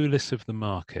clueless of the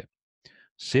market.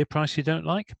 See a price you don't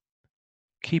like,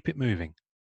 keep it moving.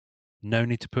 No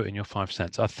need to put in your 5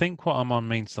 cents. I think what Aman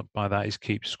means by that is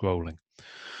keep scrolling,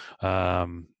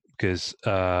 because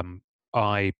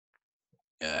I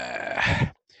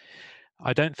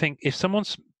don't think if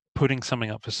someone's putting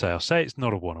something up for sale, say it's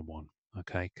not a one-on-one,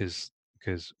 okay, because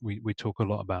we talk a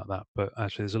lot about that, but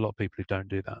actually there's a lot of people who don't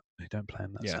do that, who don't play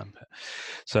in that sandpit.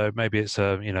 So maybe it's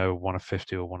a 1 of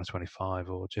 50 or 1 of 25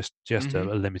 or just a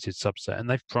limited subset, and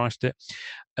they've priced it,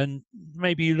 and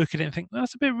maybe you look at it and think, well,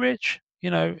 that's a bit rich,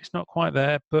 it's not quite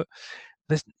there, but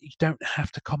you don't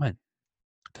have to comment.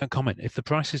 Don't comment. If the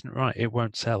price isn't right, it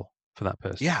won't sell for that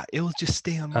person. Yeah, it will just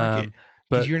stay on market.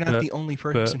 But you're not the only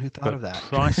person who thought of that.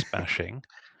 Price bashing,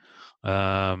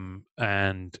 and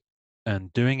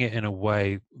doing it in a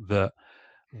way that,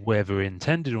 whether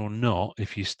intended or not,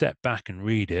 if you step back and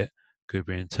read it, could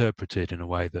be interpreted in a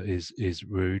way that is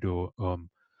rude or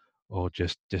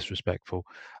just disrespectful.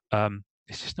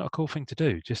 It's just not a cool thing to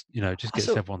do. Just gets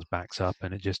everyone's backs up,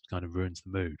 and it just kind of ruins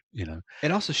the mood.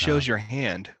 It also shows your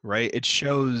hand, right? It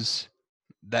shows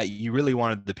that you really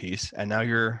wanted the piece, and now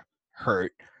you're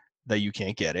hurt that you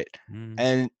can't get it,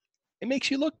 and it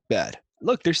makes you look bad.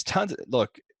 Look, there's tons.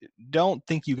 Don't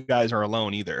think you guys are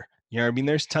alone either. You know what I mean?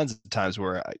 There's tons of times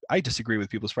where I disagree with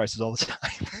people's prices all the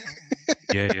time.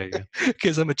 Yeah.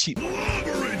 Because I'm a cheap.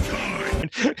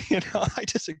 I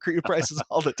disagree with prices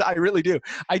all the time. I really do.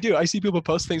 I do. I see people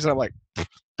post things and I'm like,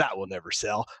 that will never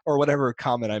sell, or whatever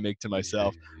comment I make to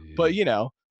myself. But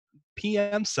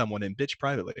PM someone and bitch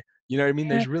privately. You know what I mean?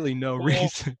 There's really no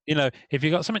reason. If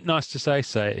you got something nice to say,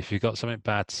 say it. If you got something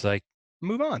bad to say,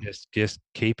 move on. Just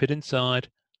keep it inside.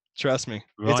 Trust me.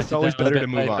 It's always better to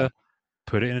move on.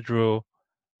 Put it in a drawer.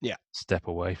 Yeah. Step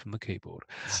away from the keyboard.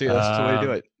 See, that's the way to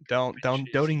do it.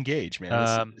 Don't engage,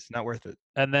 man. It's not worth it.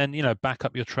 And then, back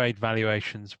up your trade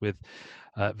valuations with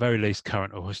very least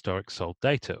current or historic sold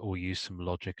data, or use some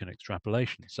logic and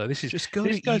extrapolation. So this is just go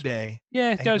to eBay.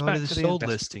 Yeah, it goes back to the sold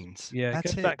listings. Yeah,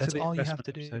 that's it. That's all you have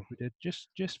to do. We did.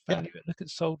 Just value it. Look at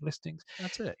sold listings.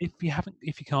 That's it. If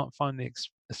you can't find a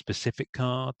specific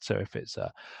card, so if it's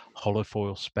a hollow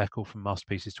foil speckle from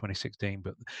Masterpieces 2016,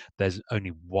 but there's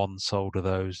only one sold of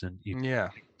those, and the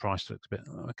price looks a bit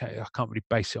okay, I can't really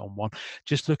base it on one.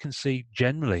 Just look and see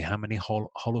generally how many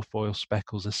hollow foil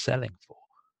speckles are selling for.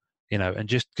 And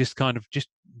just do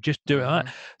it like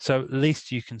that. So at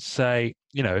least you can say,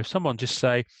 if someone does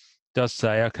say,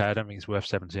 okay, I don't think it's worth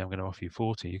 70, I'm going to offer you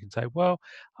 40. You can say, well,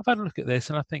 I've had a look at this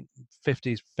and I think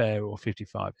 50 is fair, or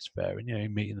 55 is fair, and you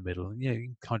meet in the middle, and you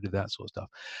can kind of do that sort of stuff.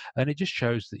 And it just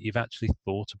shows that you've actually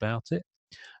thought about it,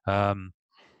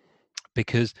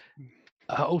 because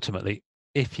ultimately,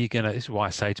 if you're gonna, this is why I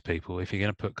say to people, if you're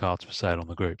going to put cards for sale on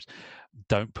the groups,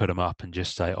 don't put them up and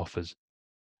just say offers.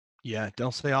 Yeah,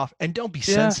 don't say off, and don't be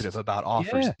sensitive about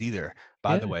offers either.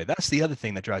 By the way, that's the other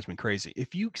thing that drives me crazy.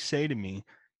 If you say to me,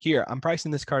 here, I'm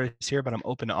pricing this card here, but I'm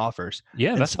open to offers.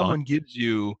 Yeah, and that's someone fine. gives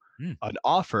you an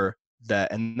offer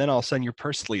and then all of a sudden you're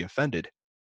personally offended.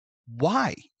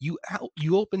 Why? You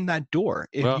open that door.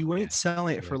 If you ain't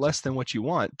selling it for less than what you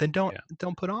want, then don't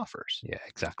put offers. Yeah,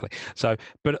 exactly. So,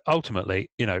 but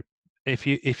ultimately, if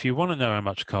you want to know how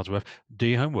much a card's worth, do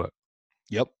your homework.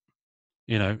 Yep.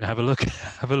 Have a look.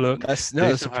 That's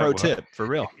a pro tip for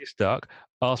real. If you're stuck,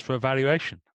 ask for a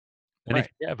valuation. And Right.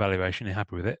 if you get a valuation, you're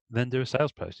happy with it, then do a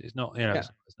sales post. It's not, Yeah. it's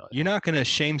not. You're not going to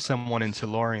shame someone into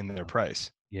lowering their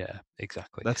price. Yeah,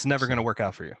 exactly. That's never going to work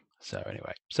out for you. So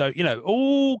anyway,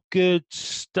 all good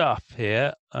stuff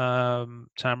here,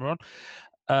 Tamron,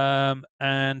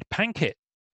 and Pankit,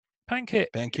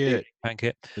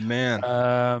 the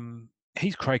man.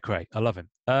 He's cray. I love him.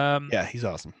 Yeah, he's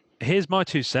awesome. Here's my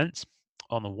 2 cents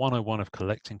on the 101 of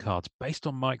collecting cards based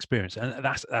on my experience, and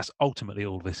that's ultimately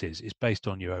all this is. It's based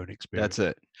on your own experience.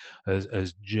 That's it.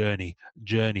 As journey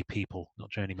people, not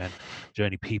journeymen,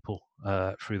 journey people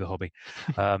through the hobby.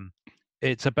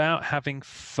 It's about having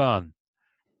fun.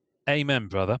 Amen,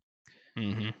 brother.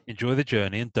 Mm-hmm. Enjoy the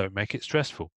journey and don't make it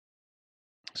stressful.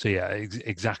 So yeah,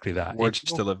 exactly that. Words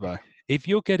to live by. If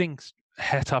you're getting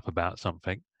het up about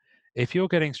something, if you're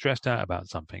getting stressed out about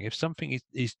something, if something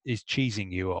is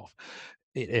cheesing you off,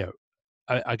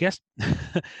 I guess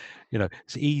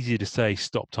it's easier to say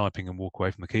stop typing and walk away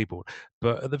from the keyboard,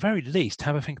 but at the very least,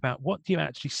 have a think about what do you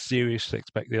actually seriously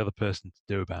expect the other person to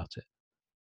do about it.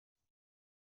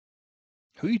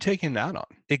 Who are you taking that on?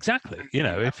 Exactly.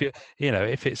 If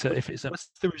it's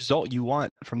what's the result you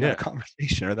want from that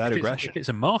conversation or that aggression? If it's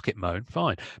a market moan,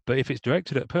 fine. But if it's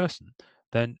directed at a person,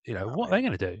 then what they're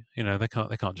going to do. They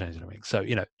can't change anything. So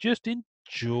just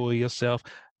enjoy yourself.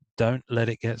 Don't let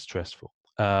it get stressful.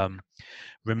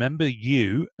 Remember,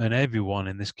 you and everyone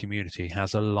in this community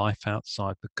has a life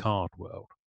outside the card world.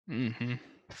 Mm-hmm.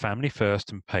 Family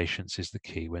first and patience is the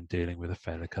key when dealing with a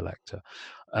fellow collector.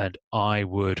 And I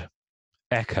would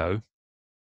echo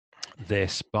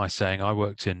this by saying I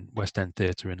worked in West End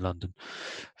Theatre in London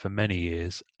for many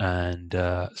years, and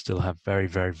still have very,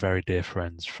 very, very dear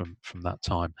friends from that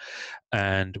time.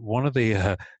 And one of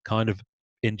the kind of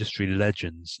industry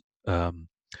legends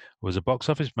was a box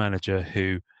office manager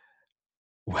who,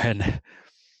 when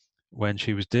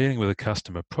she was dealing with a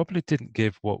customer, probably didn't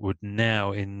give what would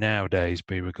nowadays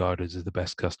be regarded as the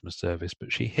best customer service,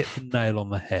 but she hit the nail on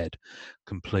the head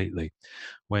completely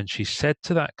when she said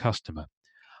to that customer,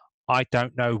 "I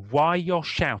don't know why you're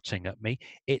shouting at me.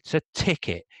 It's a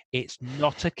ticket. It's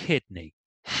not a kidney."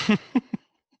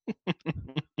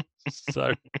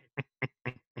 So,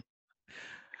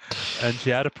 and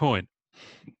she had a point.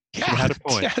 She had a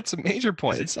point. Yeah, it's a major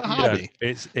point. It's a hobby.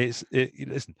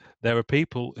 Listen, there are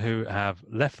people who have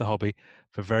left the hobby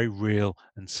for very real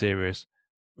and serious,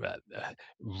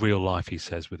 real life, he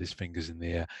says with his fingers in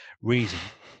the air, reason,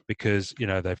 because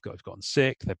they've gotten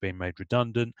sick, they've been made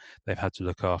redundant, they've had to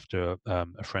look after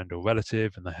a friend or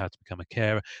relative, and they had to become a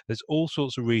carer. There's all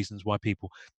sorts of reasons why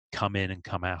people come in and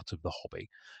come out of the hobby,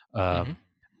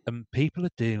 and people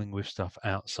are dealing with stuff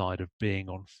outside of being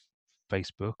on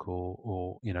Facebook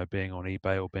or being on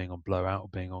eBay or being on Blowout or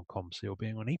being on ComC or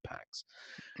being on ePacks.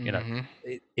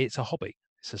 It's a hobby.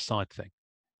 It's a side thing.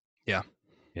 Yeah.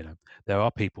 There are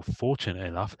people fortunate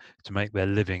enough to make their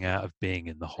living out of being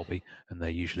in the hobby, and they're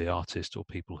usually artists or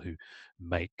people who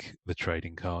make the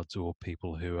trading cards or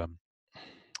people who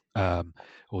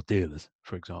or dealers,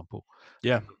 for example.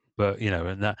 Yeah. But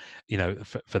and that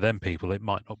for them people, it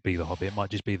might not be the hobby, it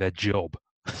might just be their job.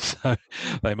 So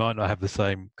they might not have the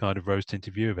same kind of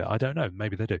rose-tinted view of it. I don't know.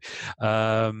 Maybe they do.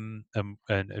 And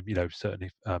certainly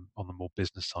on the more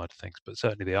business side of things, but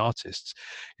certainly the artists,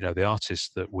 the artists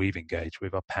that we've engaged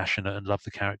with are passionate and love the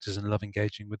characters and love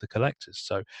engaging with the collectors.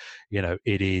 So,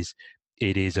 it is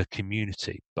a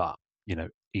community, but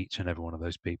each and every one of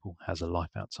those people has a life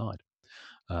outside.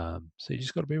 So you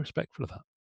just got to be respectful of that,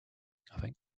 I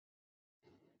think.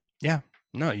 Yeah.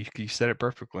 No, you said it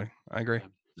perfectly. I agree.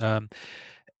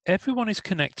 Everyone is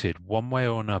connected one way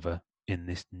or another in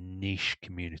this niche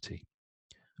community.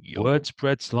 Yep. Word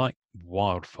spreads like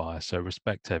wildfire, so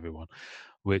respect everyone.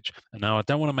 Now I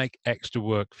don't want to make extra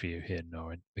work for you here,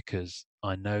 Norrin, because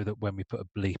I know that when we put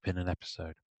a bleep in an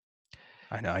episode,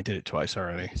 I know I did it twice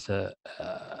already. So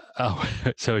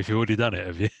if you've already done it,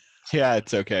 have you? Yeah,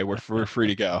 it's okay. We're free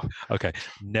to go. Okay,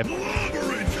 never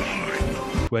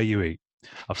where you eat.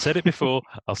 I've said it before.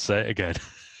 I'll say it again.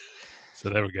 So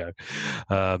there we go.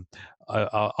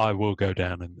 I will go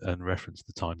down and reference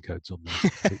the time codes on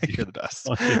there. You're the best.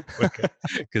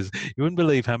 Because you wouldn't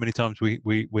believe how many times we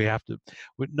have to.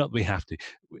 We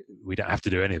don't have to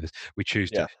do any of this. We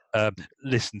choose to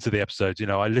listen to the episodes.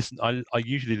 I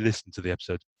usually listen to the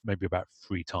episodes maybe about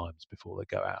 3 times before they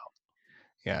go out.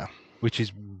 Yeah. Which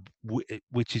is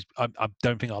I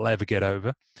don't think I'll ever get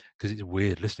over, because it's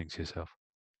weird listening to yourself.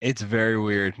 It's very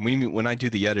weird. When I do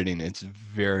the editing, it's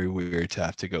very weird to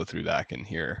have to go through back and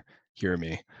hear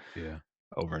me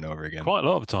over and over again. Quite a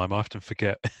lot of the time, I often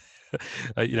forget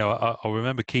I'll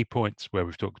remember key points where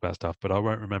we've talked about stuff, but I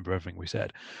won't remember everything we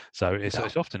said. So it's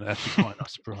often actually quite a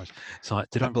nice surprise. It's like,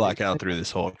 did I black out through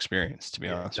this whole experience? To be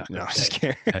honest, exactly. no, I'm just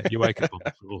kidding. You wake up on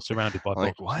the floor surrounded by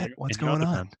like, bottles. what's going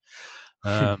on?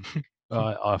 I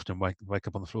often wake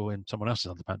up on the floor in someone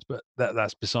else's underpants, but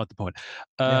that's beside the point.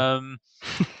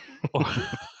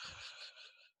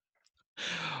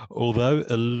 Although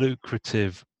a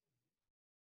lucrative,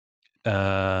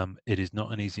 it is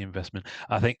not an easy investment.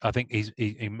 I think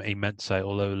he meant to say,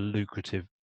 although a lucrative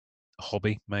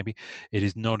hobby, maybe it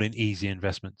is not an easy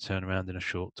investment to turn around in a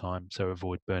short time. So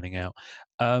avoid burning out.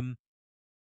 I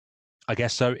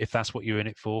guess so. If that's what you're in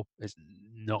it for, it's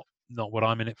not what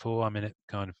I'm in it for. I'm in it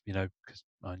kind of, because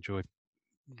I enjoy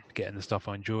getting the stuff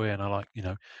I enjoy, and I like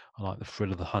the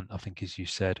thrill of the hunt. I think, as you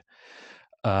said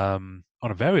on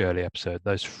a very early episode,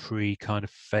 those 3 kind of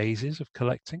phases of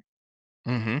collecting.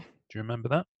 Mm-hmm. Do you remember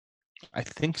that? I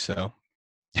think so.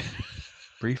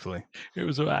 Briefly. It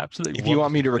was absolutely. If you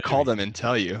want me to recall them and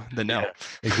tell you, then no. Yeah,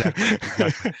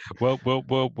 exactly. Well.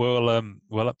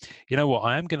 You know what?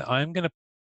 I am gonna,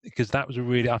 because that was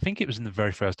I think it was in the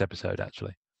very first episode,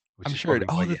 actually. I'm sure.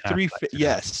 The 3.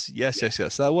 Yes.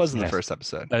 That was in the first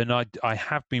episode. And I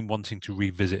have been wanting to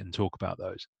revisit and talk about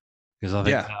those, because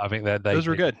I think they those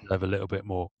were good. Have a little bit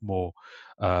more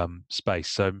space.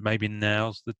 So maybe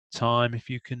now's the time, if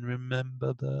you can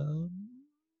remember them.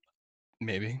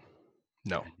 Maybe.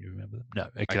 No. Can you remember them? No,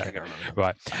 exactly. I can't remember.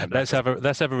 Right. Let's have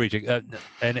a rejig.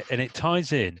 And it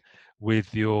ties in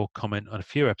with your comment on a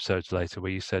few episodes later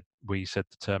where you said the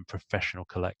term professional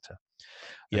collector.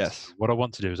 And yes. So what I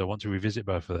want to do is I want to revisit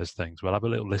both of those things. We'll have a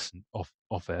little listen off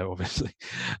air, obviously.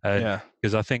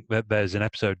 Because I think that there's an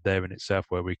episode there in itself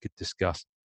where we could discuss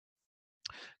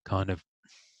kind of,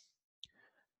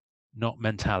 not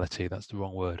mentality, that's the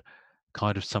wrong word,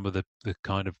 kind of some of the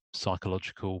kind of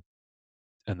psychological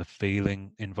and the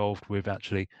feeling involved with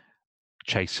actually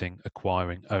chasing,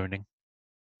 acquiring, owning,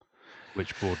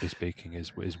 which broadly speaking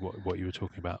is what you were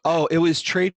talking about. Oh, it was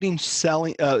trading,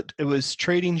 selling. It was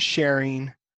trading,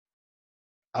 sharing.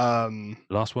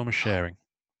 Last one was sharing.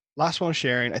 I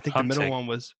think hunting. The middle one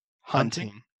was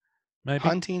hunting. Maybe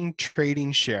hunting,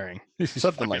 trading, sharing,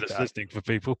 something like that. Listening for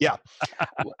people. Yeah.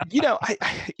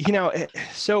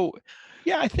 So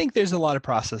yeah, I think there's a lot of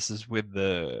processes with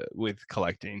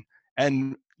collecting.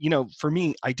 And, for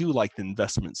me, I do like the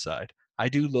investment side. I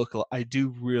do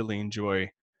really enjoy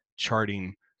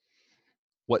charting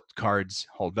what cards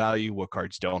hold value, what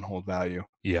cards don't hold value.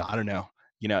 Yeah. I don't know.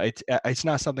 It's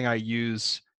not something I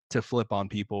use to flip on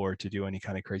people or to do any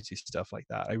kind of crazy stuff like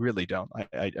that. I really don't.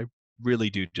 I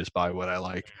really do just buy what I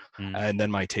like. And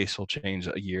then my taste will change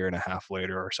a year and a half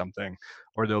later or something,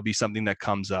 or there'll be something that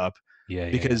comes up.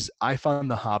 Because I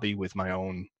fund the hobby with my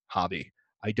own hobby.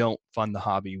 I don't fund the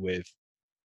hobby with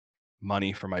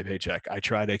money for my paycheck. I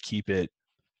try to keep it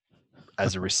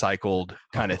as a recycled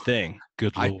kind of thing.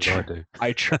 Good Lord, I do.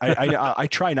 I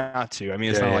try not to. I mean,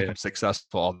 it's not like I'm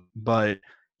successful, but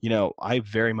I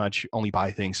very much only buy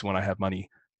things when I have money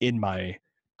in my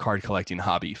card collecting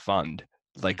hobby fund.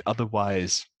 Like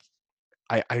otherwise,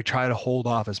 I try to hold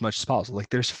off as much as possible. Like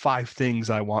there's 5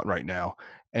 things I want right now,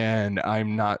 and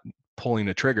I'm not pulling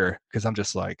the trigger because I'm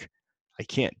just like, I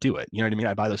can't do it. You know what I mean?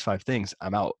 I buy those 5 things,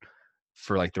 I'm out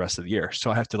for like the rest of the year.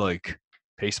 So I have to like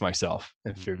pace myself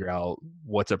and figure out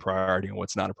what's a priority and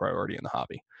what's not a priority in the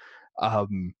hobby.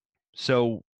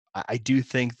 So I do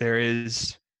think there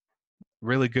is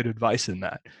really good advice in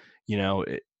that.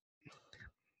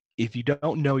 If you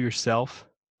don't know yourself,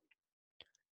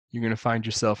 you're going to find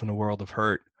yourself in a world of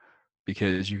hurt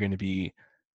because you're going to be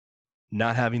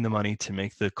not having the money to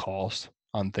make the calls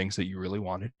on things that you really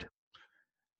wanted.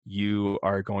 You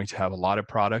are going to have a lot of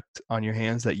product on your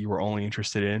hands that you were only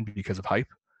interested in because of hype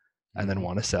and then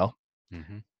want to sell.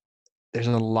 There's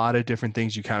a lot of different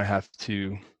things you kind of have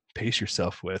to pace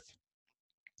yourself with,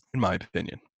 in my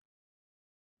opinion.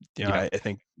 I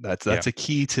think that's a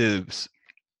key to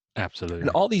absolutely. And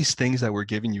all these things that we're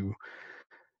giving you,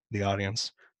 the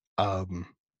audience,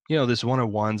 this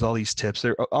 101s, all these tips,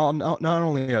 they're not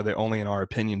only are they only in our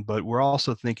opinion, but we're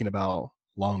also thinking about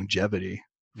longevity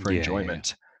for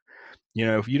enjoyment.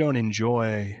 If you don't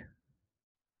enjoying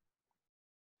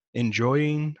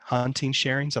hunting,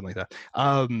 sharing, something like that.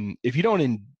 If you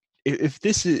don't, if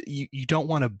this is, you don't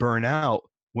want to burn out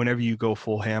whenever you go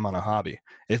full ham on a hobby.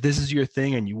 If this is your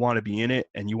thing and you want to be in it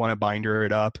and you want to binder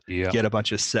it up, get a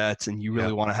bunch of sets, and you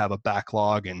really want to have a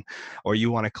backlog, or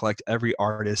you want to collect every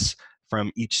artist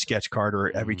from each sketch card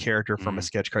or every character from a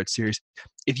sketch card series.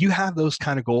 If you have those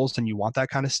kind of goals and you want that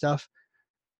kind of stuff,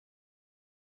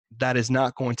 that is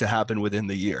not going to happen within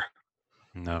the year.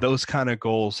 No. Those kind of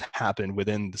goals happen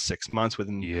within the 6 months,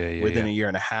 within a year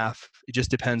and a half. It just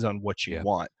depends on what you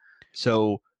want.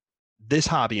 So this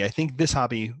hobby, I think this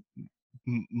hobby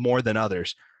more than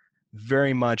others,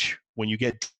 very much when you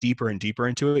get deeper and deeper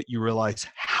into it, you realize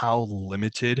how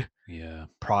limited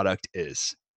product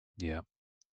is. Yeah.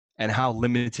 And how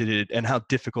limited it and how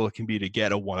difficult it can be to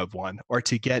get a one of one, or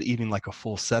to get even like a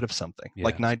full set of something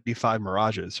like 95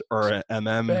 Mirages or an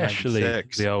especially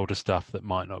MM96. the older stuff that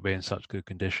might not be in such good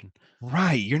condition.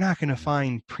 Right. You're not going to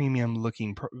find premium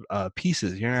looking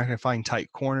pieces. You're not going to find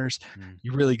tight corners.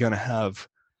 You're really going to have,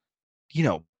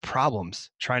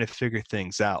 problems trying to figure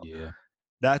things out. Yeah.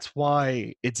 That's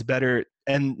why it's better.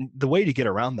 And the way to get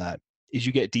around that is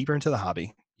you get deeper into the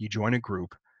hobby, you join a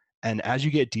group, and as you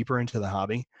get deeper into the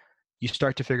hobby, you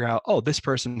start to figure out, oh, this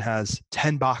person has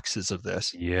 10 boxes of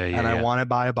this. And I want to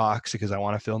buy a box because I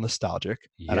want to feel nostalgic.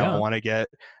 And I want to get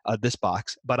this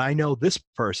box. But I know this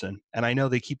person, and I know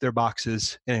they keep their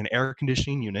boxes in an air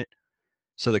conditioning unit.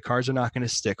 So the cards are not going to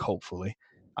stick, hopefully.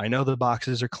 I know the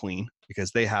boxes are clean because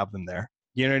they have them there.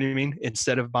 You know what I mean?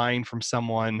 Instead of buying from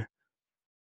someone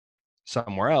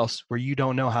somewhere else where you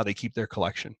don't know how they keep their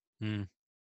collection.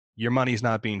 Your money's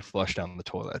not being flushed down the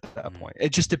toilet at that point. It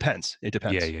just depends. It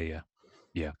depends.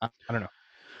 Yeah. I don't know.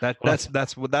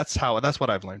 That's what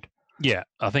I've learned. Yeah,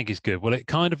 I think it's good. Well, it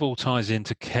kind of all ties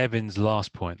into Kevin's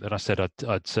last point that I said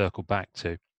I'd circle back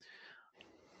to.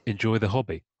 Enjoy the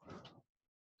hobby.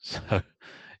 So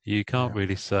you can't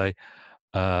really say,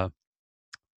 you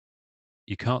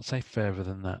can't say fairer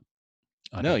than that.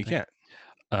 No, you can't.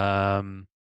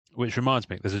 Which reminds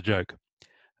me, there's a joke.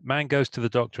 Man goes to the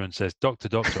doctor and says, Doctor,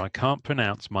 I can't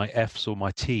pronounce my F's or my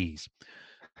T's.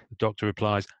 The doctor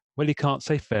replies, well, you can't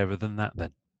say fairer than that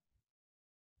then.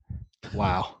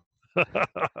 Wow.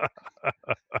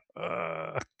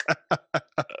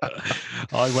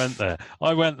 I went there.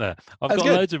 I've got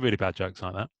loads of really bad jokes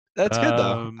like that. That's good,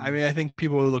 though. I mean, I think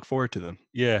people will look forward to them.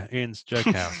 Yeah, Ian's joke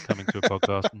house coming to a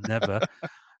podcast. Never.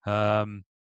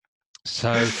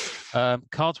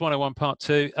 Cards 101 Part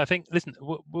 2. I think, listen,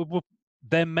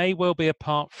 there may well be a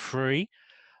Part 3.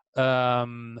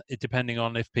 Depending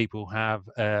on if people have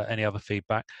any other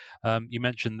feedback. You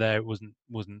mentioned there it wasn't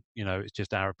it's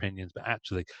just our opinions, but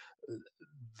actually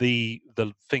the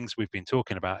things we've been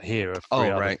talking about here are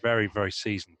other very, very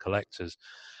seasoned collectors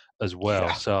as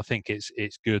well. So I think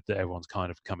it's good that everyone's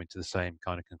kind of coming to the same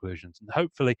kind of conclusions, and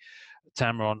hopefully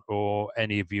Tamron or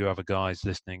any of you other guys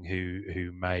listening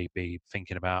who may be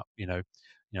thinking about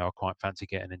I quite fancy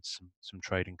getting into some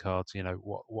trading cards.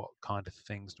 What kind of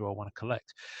things do I want to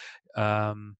collect?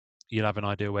 You'll have an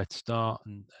idea where to start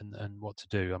and what to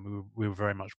do. I mean, we were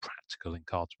very much practical in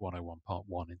Cards 101 Part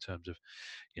 1 in terms of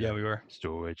we were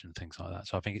storage and things like that.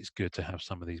 So I think it's good to have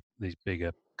some of these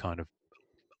bigger kind of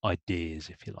ideas,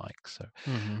 if you like. So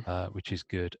which is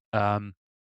good. I'm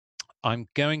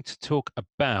going to talk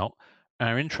about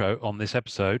our intro on this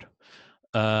episode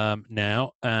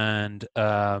now, and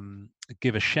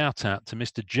give a shout out to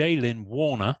Mr. Jaylin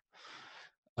Warner,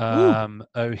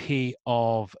 he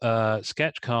of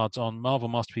sketch cards on Marvel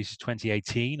Masterpieces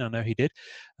 2018. I know he did.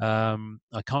 I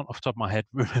can't off the top of my head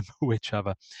remember which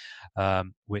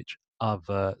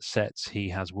other sets he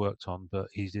has worked on, but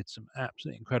he did some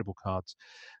absolutely incredible cards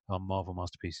on Marvel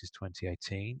Masterpieces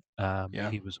 2018.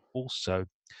 He was also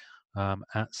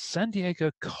at San Diego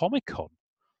Comic-Con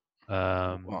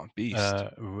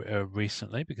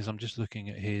recently, because I'm just looking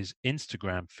at his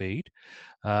Instagram feed.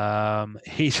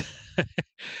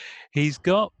 He's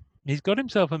got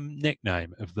himself a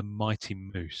nickname of the Mighty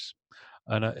Moose,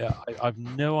 and I've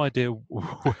no idea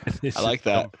where this I like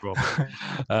that from.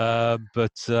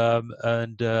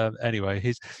 Anyway,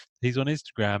 he's on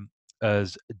Instagram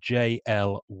as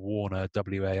JL Warner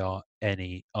WARNER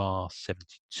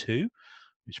 72.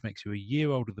 Which makes you a year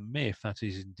older than me, if that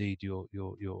is indeed your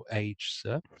age,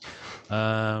 sir.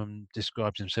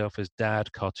 Describes himself as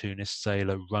dad, cartoonist,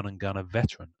 sailor, run and gunner,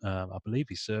 veteran. I believe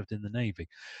he served in the Navy,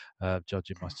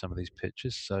 judging by some of these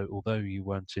pictures. So although you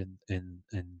weren't in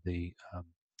the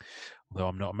although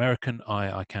I'm not American,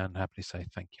 I can happily say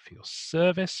thank you for your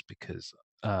service, because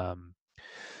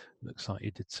looks like he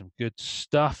did some good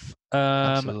stuff.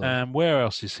 And where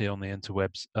else is he on the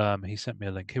interwebs? He sent me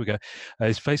a link. Here we go.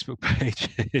 His Facebook page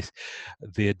is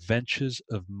The Adventures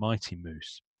of Mighty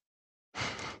Moose.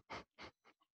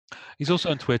 He's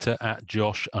also on Twitter at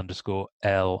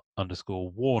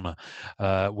Josh_L_Warner.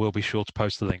 We'll be sure to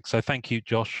post the link. So thank you,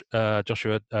 Joshua,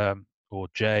 or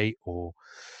Jay, or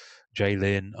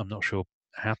Jaylin. I'm not sure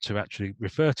how to actually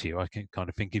refer to you. I can kind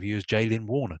of think of you as Jaylin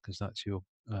Warner, because that's your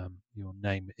your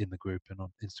name in the group and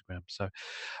on Instagram. So,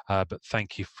 but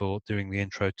thank you for doing the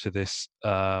intro to this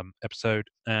episode.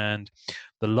 And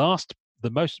the most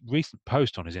recent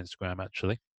post on his Instagram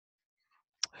actually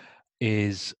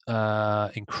is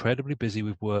incredibly busy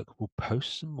with work. We'll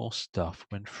post some more stuff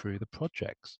when through the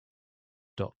projects. ...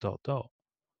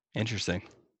 Interesting.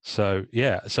 So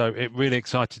yeah, so it really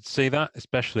excited to see that,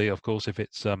 especially of course if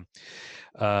it's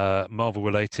Marvel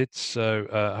related. So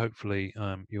hopefully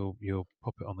you'll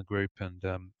pop it on the group and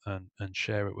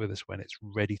share it with us when it's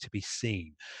ready to be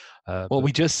seen. Well,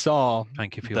 we just saw.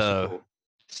 Thank you for your support.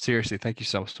 Seriously, thank you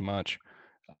so much.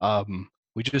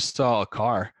 We just saw a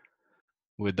car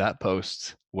with that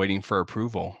post waiting for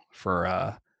approval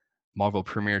for Marvel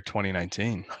Premiere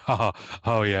 2019.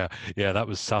 Oh yeah, that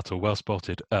was subtle, well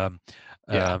spotted. I'm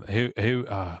going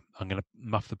to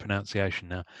muff the pronunciation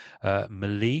now.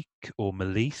 Malik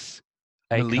Akkar.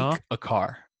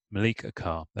 Malik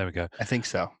Akkar. There we go. I think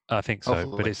so.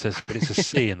 Hopefully. But it's a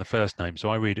C in the first name, so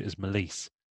I read it as Melise.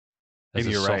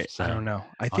 Maybe you're right. Sound. I don't know.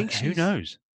 I think who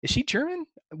knows? Is she German?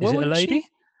 Is it a lady?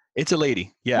 It's a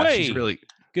lady. Yeah, she's really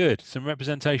good. Some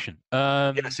representation.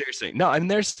 Yeah, seriously. No, I mean,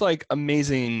 there's like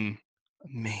amazing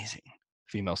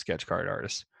female sketch card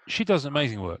artists. She does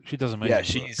amazing work. Yeah,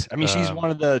 she's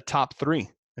one of the top 3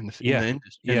 in the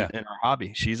industry, in our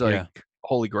hobby. She's like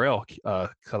holy grail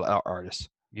artist.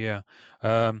 Yeah.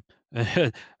 And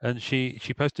she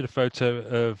posted a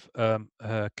photo of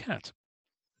her cat.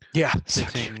 Yeah,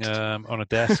 sitting on a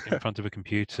desk in front of a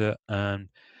computer, and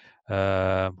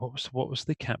what was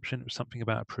the caption? It was something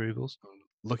about approvals.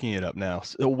 Looking it up now.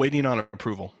 Waiting on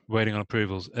approval. Waiting on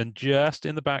approvals, and just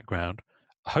in the background,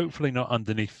 hopefully not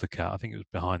underneath the cat. I think it was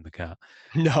behind the cat.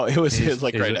 No, it was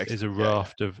like right next. Is a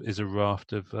raft of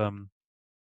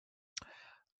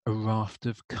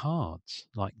cards,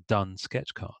 like done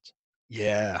sketch cards.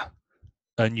 Yeah,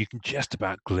 and you can just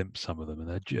about glimpse some of them, and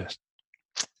they're just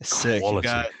sick.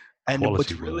 Quality. And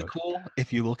what's really cool,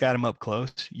 if you look at them up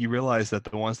close, you realize that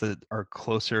the ones that are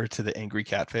closer to the angry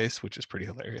cat face, which is pretty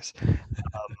hilarious,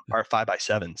 are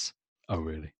 5x7s. Oh,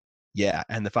 really? Yeah,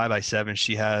 and the 5x7,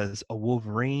 she has a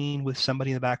Wolverine with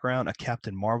somebody in the background, a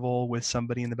Captain Marvel with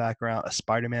somebody in the background, a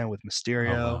Spider-Man with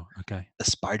Mysterio, oh, wow. Okay, a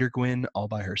Spider-Gwen all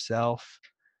by herself.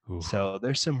 Ooh. So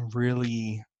there's some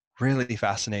really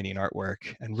fascinating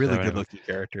artwork and really good-looking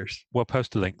characters. We'll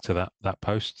post a link to that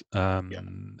post.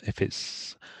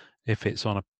 If it's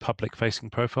on a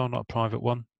public-facing profile, not a private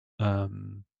one.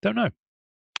 Don't know.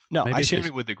 No, maybe I shared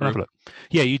it with the group.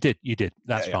 Yeah, you did.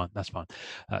 That's fine. That's fine.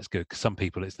 That's good. Because some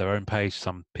people, it's their own page.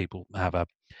 Some people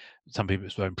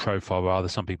it's their own profile rather.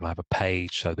 Some people have a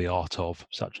page, so the art of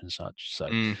such and such. So,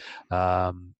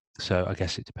 so I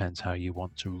guess it depends how you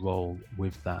want to roll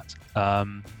with that.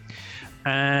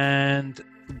 And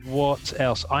what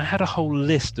else? I had a whole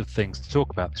list of things to talk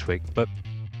about this week, but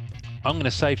I'm going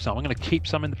to save some. I'm going to keep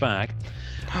some in the bag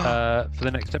for the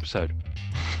next episode.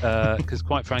 Because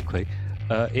quite frankly,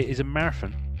 it is a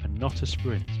marathon and not a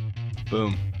sprint.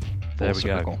 Boom. There we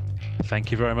go.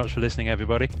 Thank you very much for listening,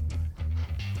 everybody.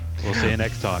 We'll see you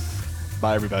next time.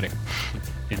 Bye, everybody.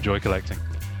 Enjoy collecting.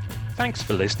 Thanks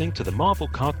for listening to the Marvel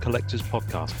Card Collectors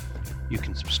Podcast. You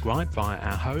can subscribe via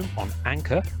our home on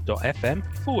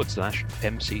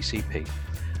anchor.fm/MCCP.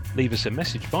 Leave us a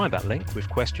message via that link with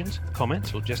questions,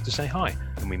 comments, or just to say hi,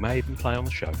 and we may even play on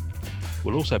the show.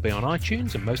 We'll also be on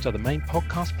iTunes and most other main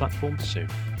podcast platforms soon.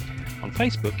 On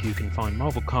Facebook, you can find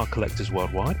Marvel Card Collectors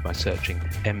Worldwide by searching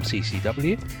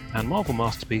MCCW, and Marvel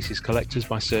Masterpieces Collectors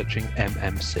by searching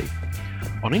MMC.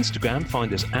 On Instagram,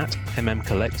 find us at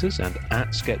MMCollectors and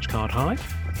at SketchCardHive.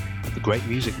 The great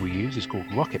music we use is called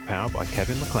Rocket Power by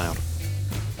Kevin MacLeod.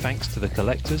 Thanks to the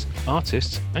collectors,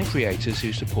 artists, and creators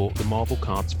who support the Marvel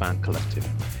Cards Fan Collective.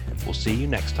 We'll see you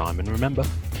next time, and remember,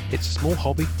 it's a small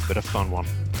hobby, but a fun one.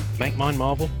 Make mine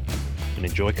Marvel, and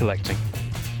enjoy collecting.